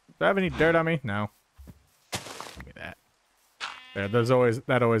I have any dirt on me? No. Give me that. There,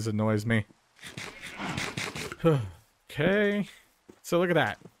 that always annoys me. Okay. So look at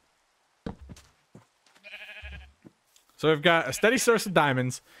that. So we've got a steady source of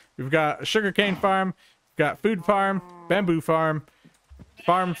diamonds. We've got a sugarcane farm. We've got food farm, bamboo farm,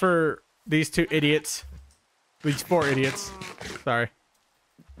 farm for these two idiots. These four idiots. Sorry.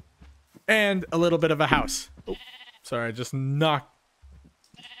 And a little bit of a house. Oh, sorry, I just knocked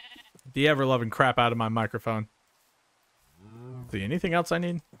the ever-loving crap out of my microphone. See, anything else I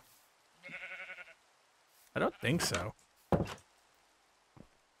need? I don't think so.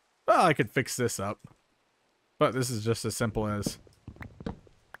 Well, I could fix this up. But this is just as simple as...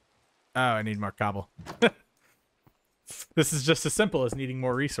 Oh, I need more cobble. This is just as simple as needing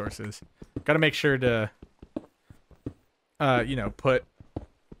more resources. Gotta make sure to... you know, put...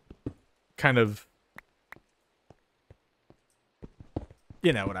 kind of...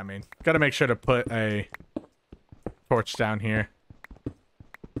 You know what I mean. Gotta make sure to put a torch down here.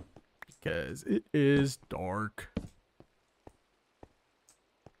 Because it is dark.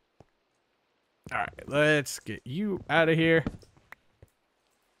 Alright, let's get you out of here.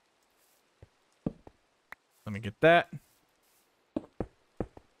 Let me get that.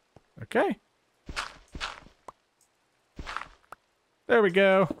 Okay. There we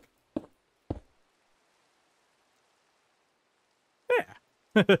go.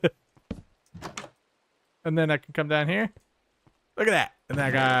 Yeah. And then I can come down here. Look at that. And then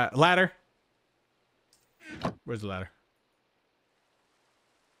I got a ladder. Where's the ladder?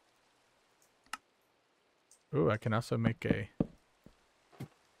 Ooh, I can also make a...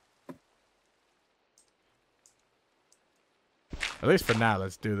 At least for now,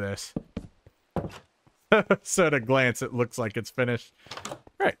 let's do this. So at a glance, it looks like it's finished.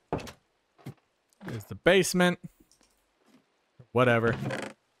 Right. There's the basement. Whatever.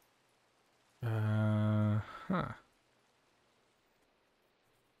 Huh.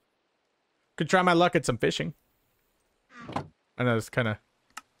 Could try my luck at some fishing. I know it's kind of...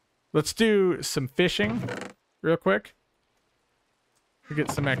 Let's do some fishing real quick. We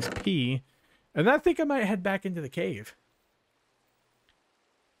get some XP. And then I think I might head back into the cave.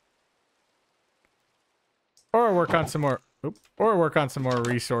 Or work on some more... Oop, or work on some more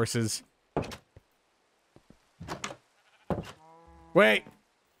resources. Wait!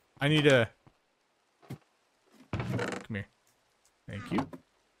 I need to... Come here. Thank you.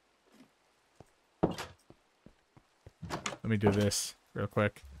 Let me do this real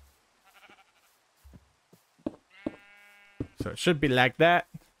quick. So it should be like that.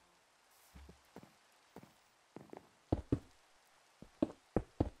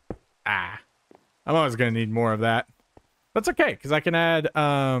 Ah. I'm always going to need more of that. That's okay, because I can add,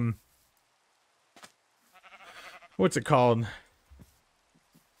 what's it called?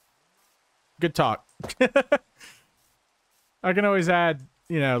 Good talk. I can always add,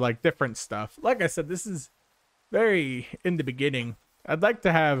 you know, like different stuff. Like I said, this is very in the beginning. I'd like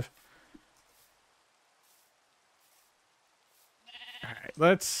to have... Alright,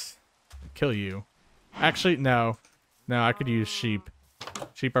 let's kill you. Actually, no. No, I could use sheep.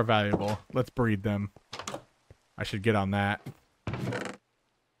 Sheep are valuable. Let's breed them. I should get on that.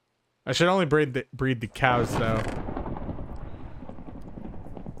 I should only breed the cows, though.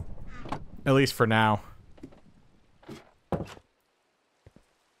 At least for now.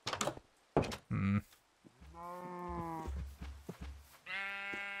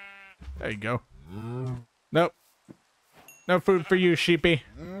 There you go. Nope. No food for you, sheepy.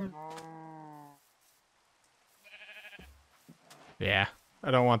 Yeah,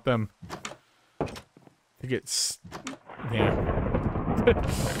 I don't want them to get... Yeah.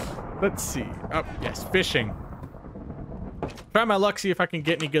 Let's see. Oh, yes, fishing. Try my luck, see if I can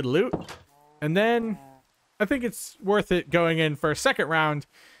get any good loot. And then I think it's worth it going in for a second round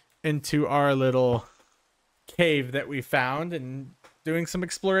into our little cave that we found and doing some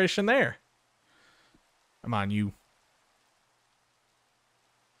exploration there. Come on, you.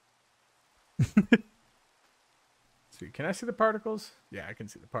 See, can I see the particles? Yeah, I can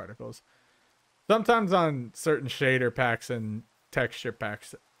see the particles. Sometimes on certain shader packs and texture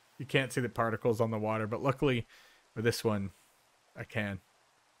packs, you can't see the particles on the water, but luckily with this one, I can.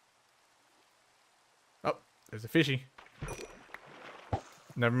 Oh, there's a fishy.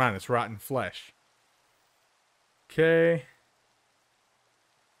 Never mind, it's rotten flesh. Okay.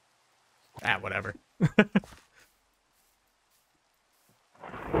 Ah, whatever.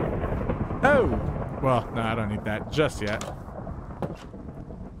 Oh! Well, no, I don't need that just yet.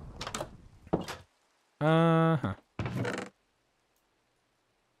 Uh-huh.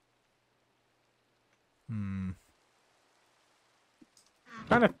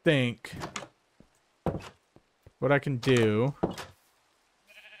 Trying to think what I can do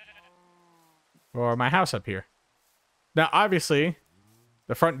for my house up here. Now, obviously,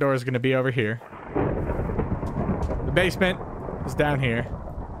 the front door is going to be over here. The basement is down here.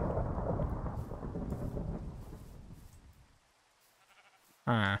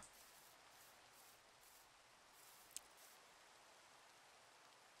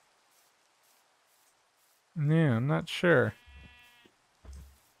 Yeah, I'm not sure.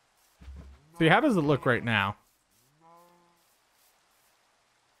 See, how does it look right now?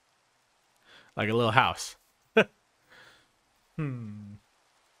 Like a little house.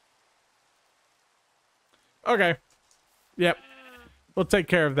 Okay. Yep. We'll take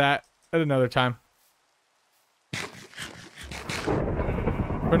care of that at another time.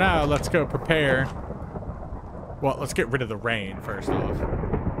 For now, let's go prepare. Well, let's get rid of the rain first off.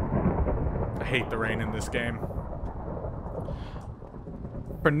 I hate the rain in this game.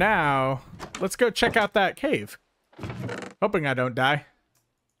 For now, let's go check out that cave. Hoping I don't die.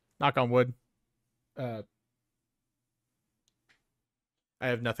 Knock on wood. I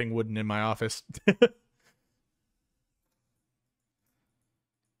have nothing wooden in my office.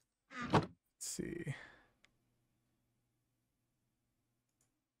 Let's see.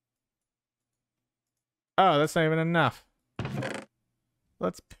 Oh, that's not even enough.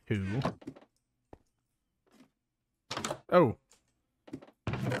 Let's poo. Oh.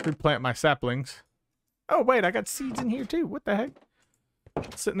 Replant my saplings. Oh, wait, I got seeds in here too. What the heck?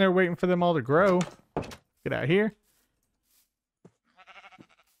 Sitting there waiting for them all to grow. Get out here.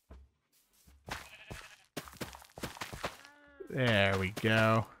 There we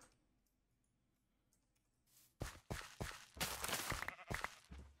go.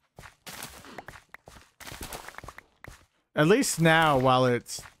 At least now, while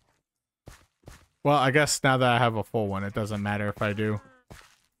it's... Well, I guess now that I have a full one, it doesn't matter if I do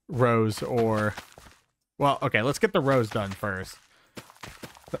rows or... Well, okay, let's get the rows done first.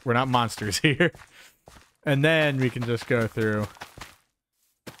 We're not monsters here. And then we can just go through.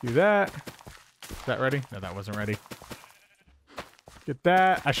 Do that. Is that ready? No, that wasn't ready. Get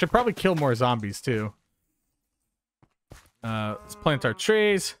that. I should probably kill more zombies, too. Let's plant our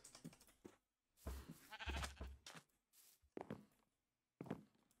trees.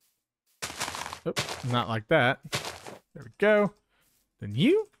 Oops, not like that. There we go. Then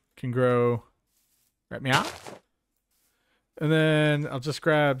you can grow... Right me out. And then I'll just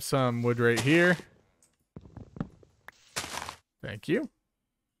grab some wood right here. Thank you.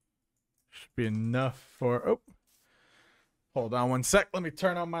 Should be enough for... Oh. Hold on one sec. Let me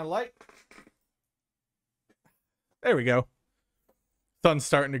turn on my light. There we go. Sun's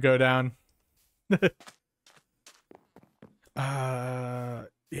starting to go down. Yeah.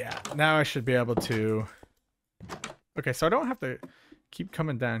 Now I should be able to... Okay, so I don't have to keep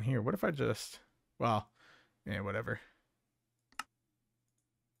coming down here. What if I just... Well, yeah, whatever.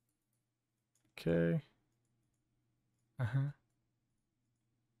 Okay.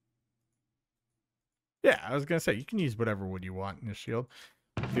 Yeah, I was gonna say, you can use whatever wood you want in your shield.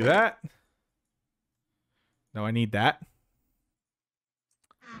 Do that. No, I need that.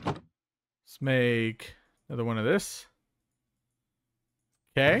 Let's make another one of this.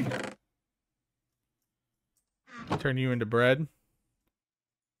 Okay. Turn you into bread.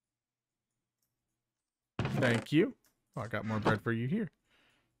 Thank you. Oh, I got more bread for you here.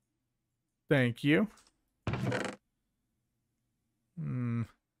 Thank you.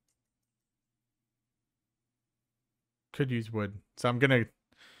 Could use wood. So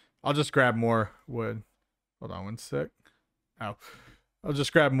I'll just grab more wood. Hold on one sec. Oh. I'll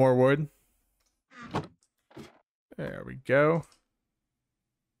just grab more wood. There we go.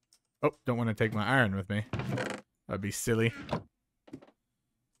 Oh, don't want to take my iron with me. That'd be silly.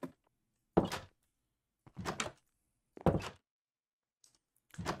 Alright,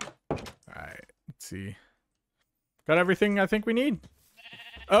 let's see. Got everything I think we need?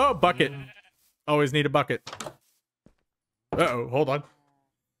 Oh, bucket. Always need a bucket. Uh-oh, hold on.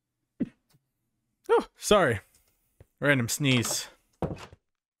 Oh, sorry. Random sneeze.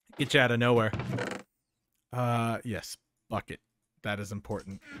 Get you out of nowhere. Yes, bucket. That is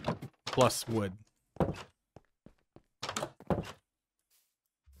important. Plus wood.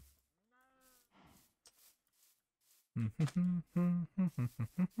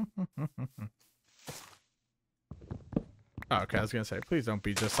 Oh, okay, I was gonna say, please don't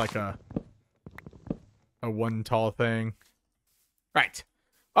be just like a one tall thing. Right.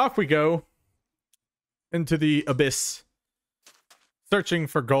 Off we go. Into the abyss. Searching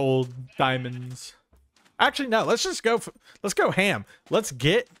for gold, diamonds. Actually, no, let's just go. Let's go ham. Let's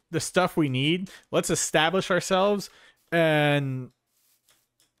get the stuff we need. Let's establish ourselves. And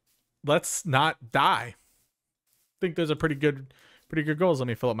let's not die. I think those are pretty good goals. Let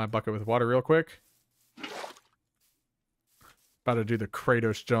me fill up my bucket with water real quick. About to do the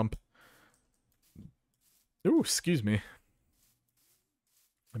Kratos jump. Ooh, excuse me.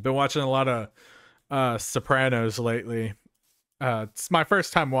 I've been watching a lot of Sopranos lately. It's my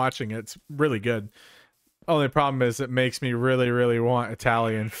first time watching it. It's really good. Only problem is it makes me really, really want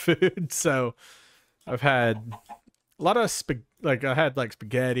Italian food. So I've had a lot of I had like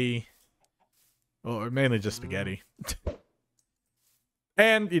spaghetti. Well, mainly just spaghetti.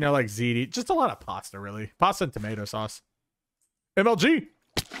 And, you know, like ziti. Just a lot of pasta, really. Pasta and tomato sauce. MLG!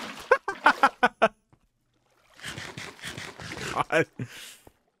 God.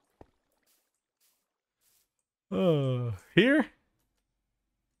 Here?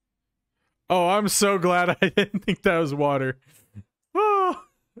 Oh, I'm so glad I didn't think that was water. Oh,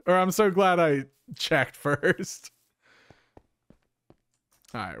 or I'm so glad I checked first.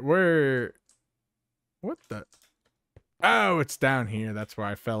 Alright, where... What the... Oh, it's down here. That's where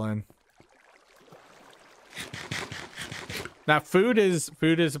I fell in. Now, food is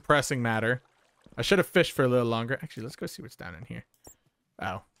a pressing matter. I should have fished for a little longer. Actually, let's go see what's down in here.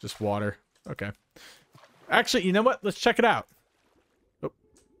 Oh, just water. Okay. Actually, you know what? Let's check it out. Oh.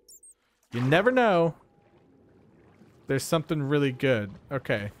 You never know. There's something really good.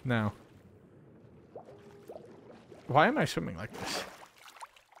 Okay, now. Why am I swimming like this?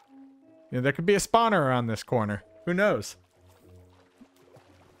 You know, there could be a spawner around this corner. Who knows?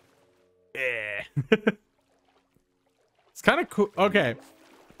 Yeah. It's kind of cool. Okay.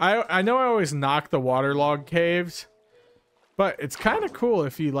 I know I always knock the waterlogged caves, but it's kind of cool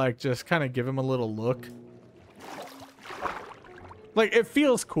if you like just kind of give them a little look. Like, it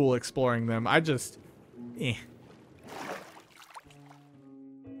feels cool exploring them. I just... Eh.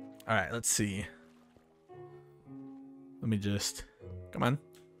 Alright, let's see. Let me just... Come on.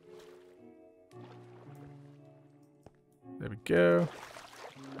 There we go.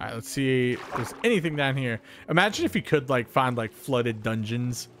 Alright, let's see if there's anything down here. Imagine if you could, like, find, like, flooded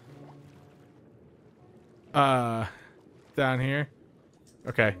dungeons. Down here.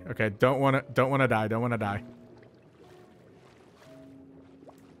 Okay, okay. Don't wanna die. Don't wanna die.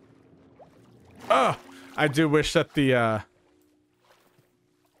 Oh! I do wish that the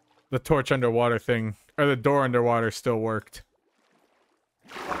torch underwater thing, or the door underwater still worked.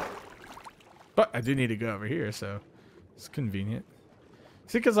 But I do need to go over here, so It's convenient.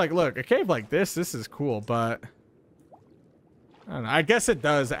 See, because, like, look, a cave like this is cool, but I don't know. I guess it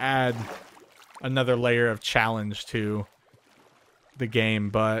does add another layer of challenge to the game,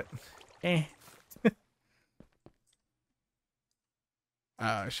 but eh.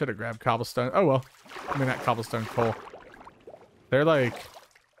 I should have grabbed cobblestone. Oh, well. I mean, not cobblestone, coal. They're like,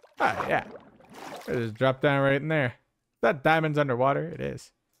 ah, yeah. They just drop down right in there. Is that diamonds underwater? It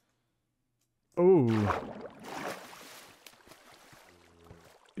is. Ooh.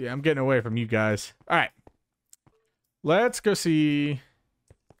 Yeah, I'm getting away from you guys. All right. Let's go see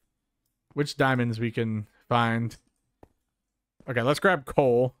which diamonds we can find. Okay, let's grab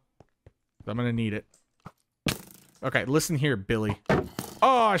coal. I'm going to need it. Okay, listen here, Billy.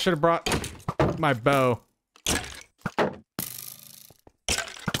 Oh, I should have brought my bow.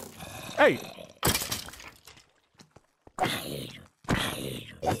 Hey.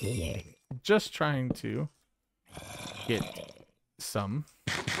 Just trying to get some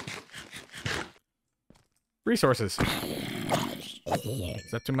resources.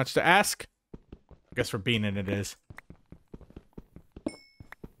 Is that too much to ask? I guess for being in it is.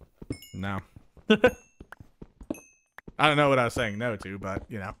 No. I don't know what I was saying no to, but,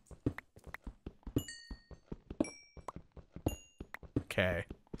 you know. Okay.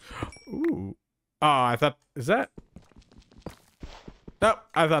 Ooh. Oh, I thought... Is that... Nope.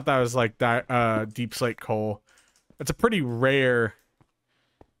 I thought that was, like, deep slate coal. It's a pretty rare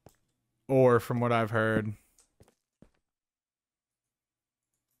ore from what I've heard.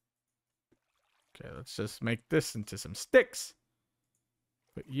 Okay, let's just make this into some sticks.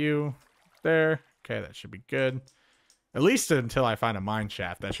 Put you there. Okay, that should be good. At least until I find a mine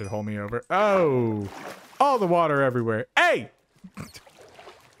shaft. That should hold me over. Oh! All the water everywhere. Hey!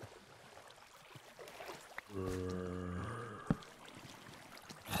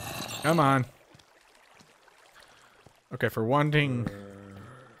 Come on. Okay, for wanting...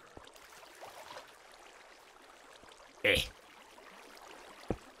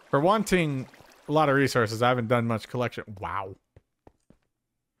 For wanting a lot of resources, I haven't done much collection. Wow.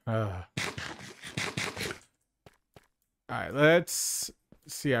 Alright, let's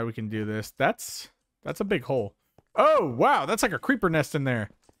see how we can do this. That's a big hole. Oh, wow, that's like a creeper nest in there.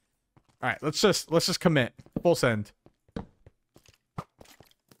 Alright, let's just commit. Full send.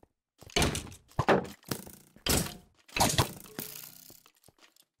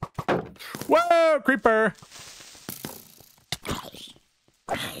 Whoa, creeper!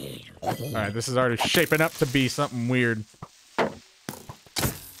 Alright, this is already shaping up to be something weird.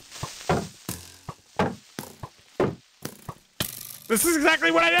 This is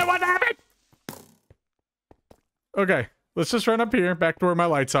exactly what I didn't want to happen! Okay, let's just run up here, back to where my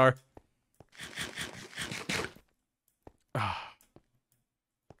lights are.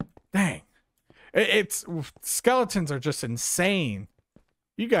 Dang. It's... Skeletons are just insane.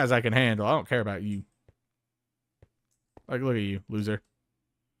 You guys I can handle. I don't care about you. Like, look at you, loser.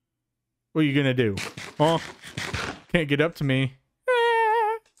 What are you gonna do? Huh? Can't get up to me.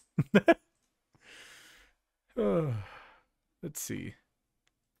 Let's see.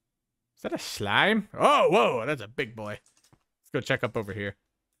 Is that a slime? Oh, whoa, that's a big boy. Let's go check up over here.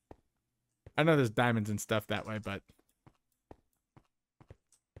 I know there's diamonds and stuff that way, but...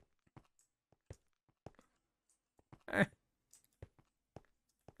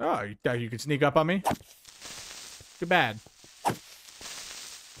 Oh, you can sneak up on me? Too bad.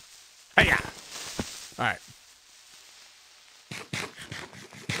 Hey-ya! Alright.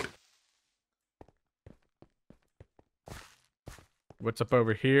 What's up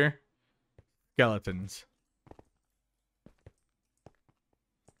over here? Skeletons.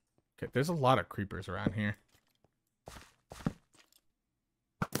 Okay, there's a lot of creepers around here.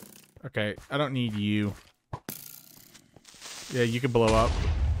 Okay, I don't need you. Yeah, you can blow up.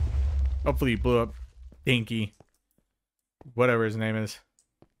 Hopefully you blew up Dinky. Whatever his name is.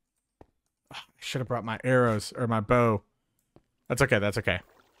 Oh, I should have brought my arrows or my bow. That's okay, that's okay.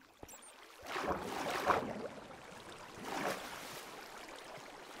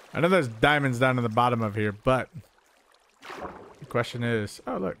 I know there's diamonds down in the bottom of here, but the question is...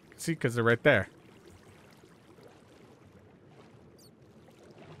 Oh, look. See, because they're right there.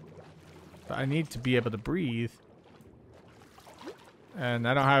 But I need to be able to breathe. And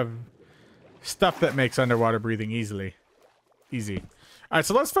I don't have stuff that makes underwater breathing easy. Alright,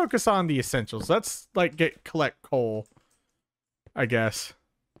 so let's focus on the essentials. Let's, like, collect coal, I guess.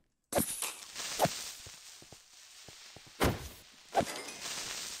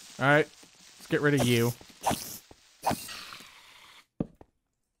 Alright, let's get rid of you.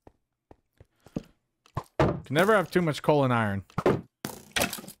 Can never have too much coal and iron.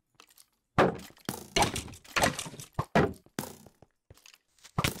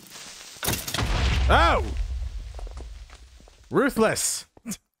 Oh! Ruthless.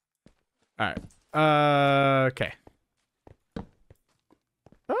 All right. Okay.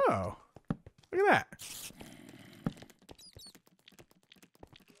 Oh. Look at that.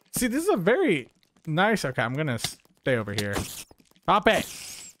 See, this is a very nice... Okay, I'm going to stay over here. Stop it.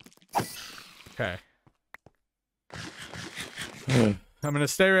 Okay. I'm going to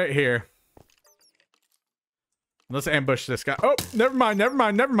stay right here. Let's ambush this guy. Oh, never mind, never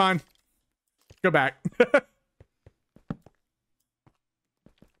mind, never mind. Go back.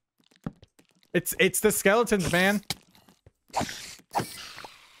 It's the skeletons, man.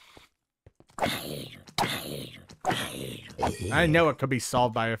 I know it could be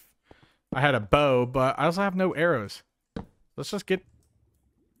solved by if I had a bow, but I also have no arrows. Let's just get...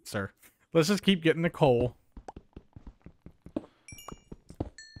 Sir. Let's just keep getting the coal.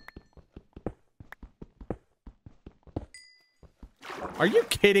 Are you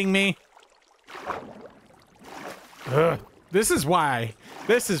kidding me? Ugh. This is why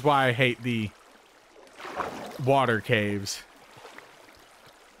I hate the water caves.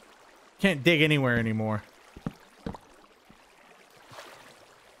 Can't dig anywhere anymore.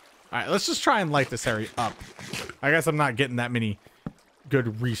 Alright, let's just try and light this area up. I guess I'm not getting that many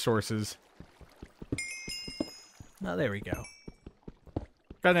good resources. Oh, there we go.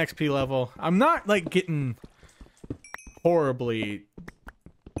 Got an XP level. I'm not, like, getting horribly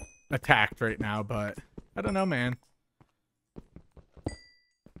attacked right now, but I don't know, man.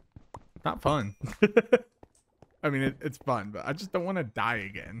 Not fun. I mean, it's fun, but I just don't want to die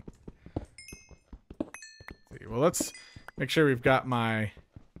again. Let's see. Well, let's make sure we've got my...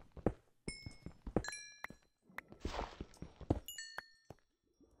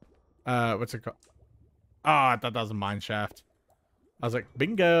 what's it called? Oh, I thought that was a mine shaft. I was like,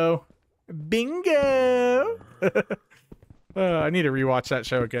 bingo! Bingo! I need to rewatch that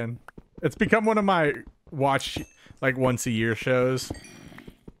show again. It's become one of my watch, like, once a year shows.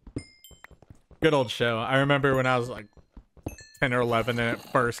 Good old show. I remember when I was like 10 or 11 and it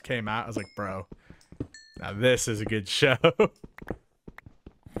first came out, I was like, bro, now this is a good show.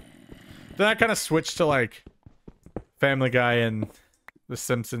 Then I kind of switched to like Family Guy and The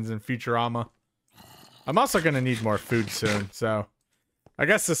Simpsons and Futurama. I'm also gonna need more food soon, so I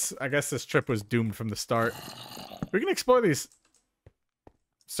guess this trip was doomed from the start. We can explore these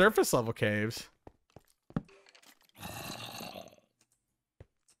surface level caves.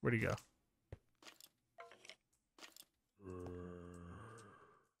 Where'd he go?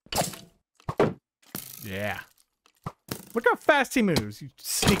 Yeah. Look how fast he moves, you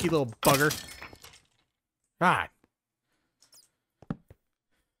sneaky little bugger. God.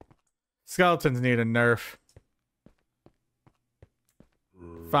 Skeletons need a nerf.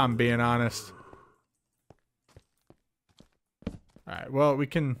 If I'm being honest. Alright, well, we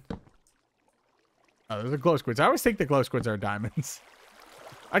can... Oh, there's a glow squids. I always think the glow squids are diamonds.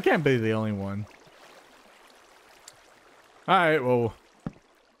 I can't be the only one. Alright, well...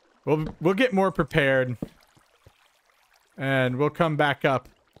 We'll get more prepared. And we'll come back up.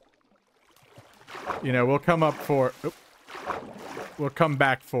 You know, we'll come up for... Oop. We'll come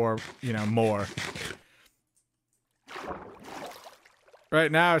back for, you know, more.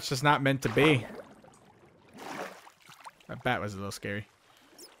 Right now, it's just not meant to be. That bat was a little scary.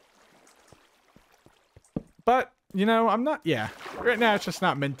 But, you know, I'm not... Yeah. Right now, it's just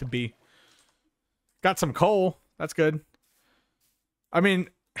not meant to be. Got some coal. That's good. I mean...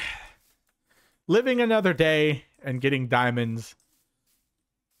 Living another day and getting diamonds...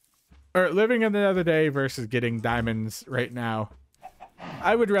 Or living another day versus getting diamonds right now.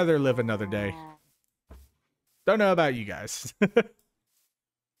 I would rather live another day. Don't know about you guys. It's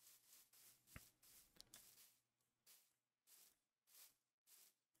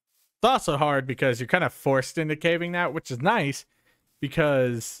also hard because you're kind of forced into caving now, which is nice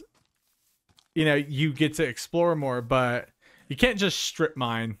because, you know, you get to explore more, but you can't just strip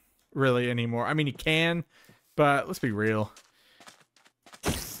mine really anymore. I mean, you can, but let's be real.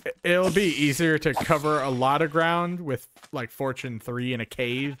 It'll be easier to cover a lot of ground with like Fortune 3 in a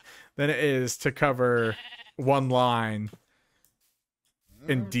cave than it is to cover one line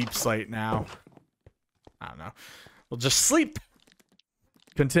in Deep Slate now. I don't know. We'll just sleep.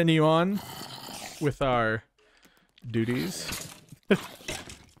 Continue on with our duties.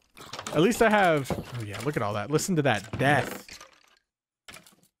 At least I have... Oh yeah, look at all that. Listen to that death.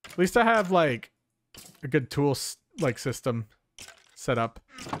 At least I have like a good tool like system set up.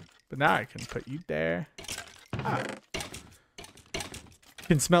 But now I can put you there.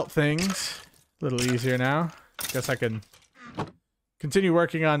 Can smelt things a little easier now. Guess I can continue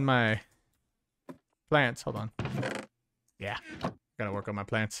working on my plants. Hold on. Yeah, gotta work on my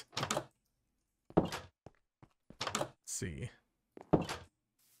plants. see.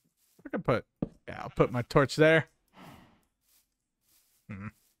 I can put, yeah, I'll put my torch there.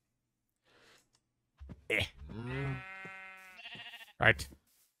 Eh. Right.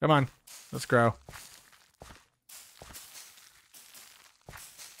 Come on. Let's grow.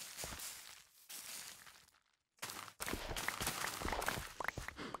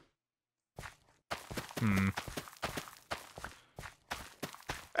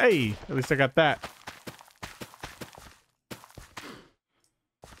 Hey, at least I got that.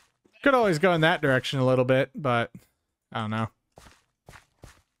 Could always go in that direction a little bit, but I don't know.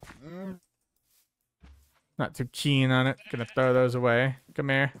 Not too keen on it. Gonna throw those away. Come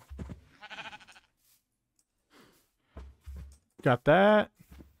here. Got that.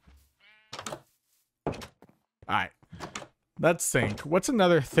 Alright. Let's think. What's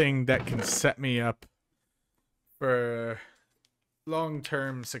another thing that can set me up for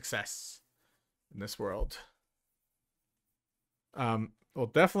long-term success in this world? Well,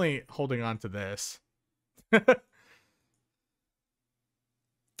 definitely holding on to this.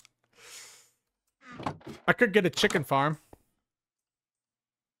 I could get a chicken farm.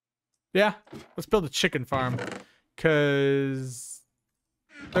 Yeah, let's build a chicken farm. Because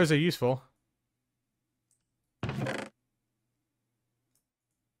those are useful.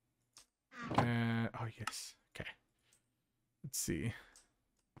 Oh, yes. Okay. Let's see.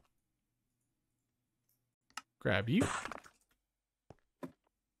 Grab you.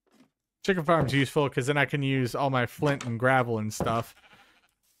 Chicken farm's useful because then I can use all my flint and gravel and stuff.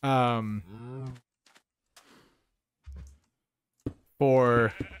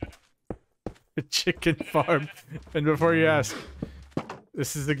 For a chicken farm. And before you ask,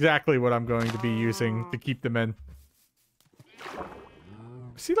 this is exactly what I'm going to be using to keep them in.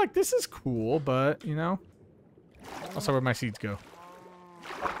 See, like, this is cool, but, you know. Also, where'd my seeds go?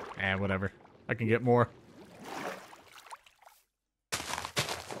 Whatever. I can get more.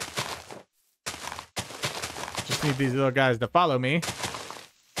 Just need these little guys to follow me.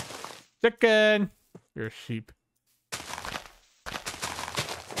 Chicken! You're a sheep.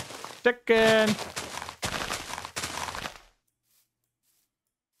 Chicken!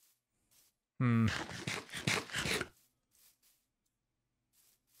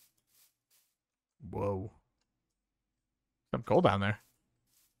 Whoa. Some coal down there.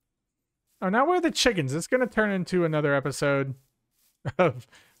 Oh, now where are the chickens? It's going to turn into another episode of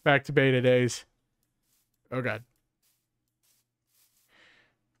Back to Beta Days. Oh, God.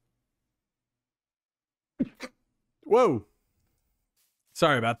 Whoa.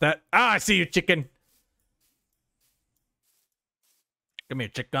 Sorry about that. Ah, I see you, chicken. Come here,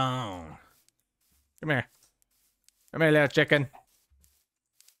 chicken. Come here. Come here, little chicken.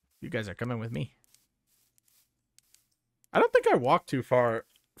 You guys are coming with me. I don't think I walked too far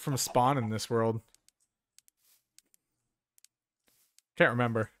from spawn in this world. Can't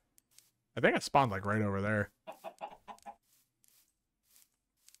remember. I think I spawned like right over there.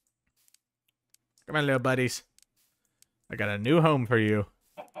 Come on, little buddies. I got a new home for you.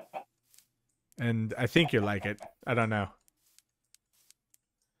 And I think you like it. I don't know.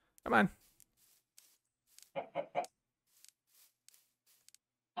 Come on.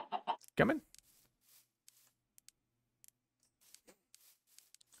 Coming.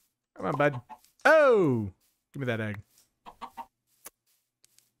 Come on, bud. Oh! Give me that egg.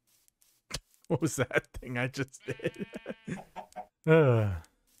 What was that thing I just did?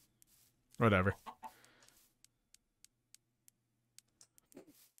 Whatever.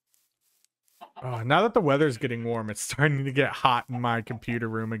 Oh, now that the weather's getting warm, it's starting to get hot in my computer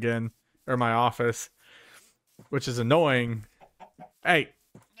room again. Or my office. Which is annoying. Hey!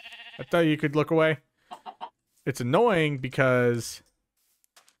 I thought you could look away. It's annoying because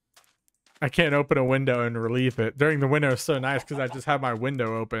I can't open a window and relieve it. During the winter, it's so nice because I just have my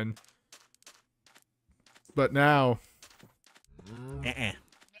window open. But now...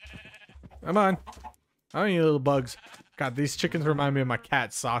 Come on. I don't need little bugs. God, these chickens remind me of my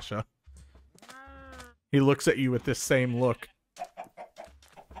cat, Sasha. He looks at you with this same look.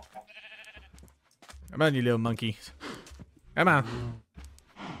 Come on, you little monkeys. Come on.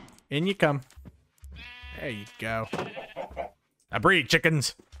 In you come. There you go. Now breed,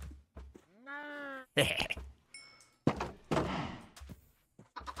 chickens. Let's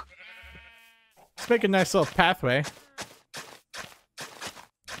make a nice little pathway.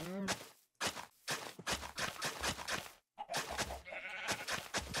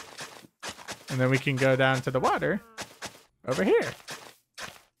 And then we can go down to the water over here.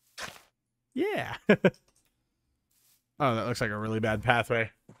 Yeah. Oh, that looks like a really bad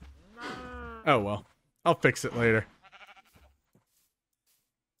pathway. Oh, well. I'll fix it later.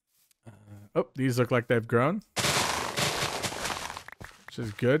 Oh, these look like they've grown. which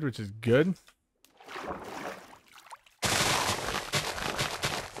is good, which is good.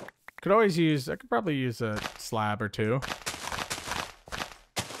 Could always use, I could probably use a slab or two.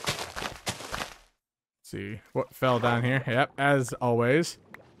 Let's see what fell down here. Yep, as always.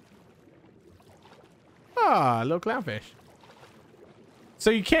 Ah, little clownfish. So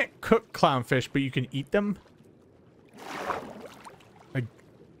you can't cook clownfish, but you can eat them?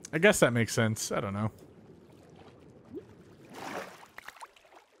 I guess that makes sense. I don't know.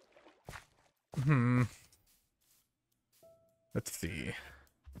 Let's see.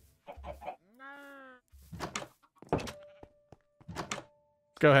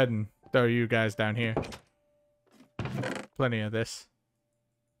 Go ahead and throw you guys down here. Plenty of this.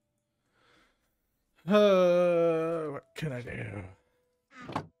 What can I do?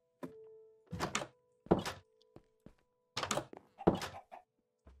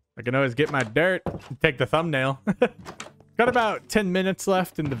 I can always get my dirt and take the thumbnail. Got about 10 minutes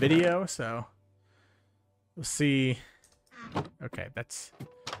left in the video, so we'll see. Okay, that's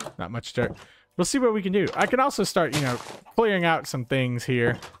not much dirt. We'll see what we can do. I can also start, you know, clearing out some things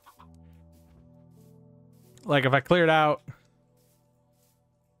here. Like if I cleared out...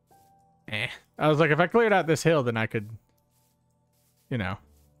 I was like, if I cleared out this hill, then I could, you know.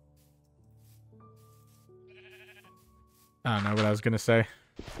 I don't know what I was going to say.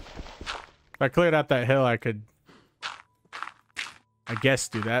 If I cleared out that hill, I could, I guess,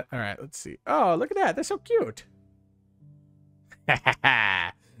 do that. All right, let's see. Oh, look at that. They're so cute. All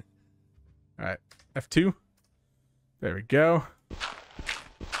right, F2. There we go.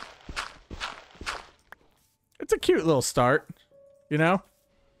 It's a cute little start, you know?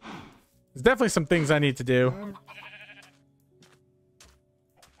 There's definitely some things I need to do.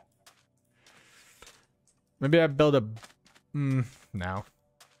 Maybe I build a... no.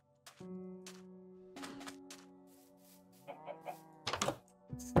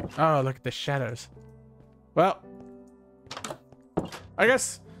 Oh, look at the shadows. Well, I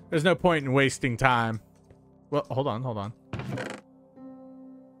guess there's no point in wasting time. Well, hold on, hold on.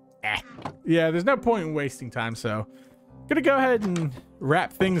 Yeah, there's no point in wasting time, so gonna go ahead and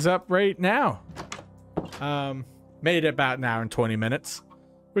wrap things up right now. Made it about an hour and 20 minutes,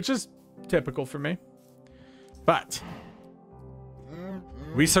 which is typical for me. But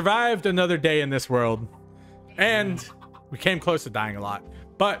we survived another day in this world, and we came close to dying a lot.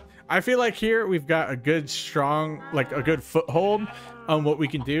 But I feel like here we've got a good, strong, like a good foothold on what we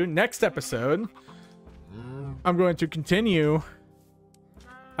can do. Next episode, I'm going to continue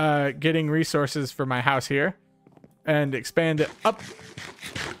getting resources for my house here and expand it up.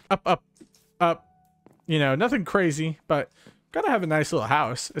 You know, nothing crazy, but gotta have a nice little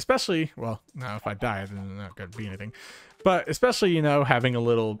house, especially, well, no, if I die, then there's not gonna be anything. But especially, you know, having a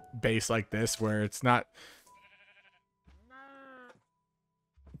little base like this where it's not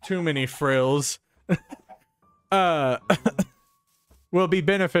too many frills will be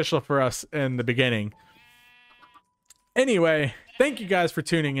beneficial for us in the beginning. Anyway, thank you guys for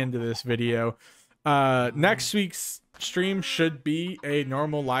tuning into this video. Next week's stream should be a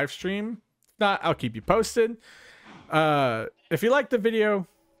normal live stream. If not, I'll keep you posted. If you liked the video,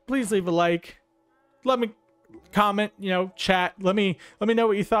 please leave a like. Let me comment, you know, chat. Let me know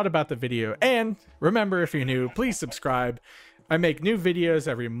what you thought about the video. And remember, if you're new, please subscribe. I make new videos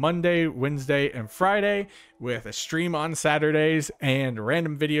every Monday, Wednesday, and Friday with a stream on Saturdays and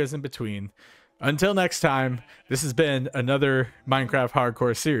random videos in between. Until next time, this has been another Minecraft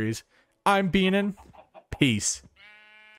Hardcore series. I'm Beanin. Peace.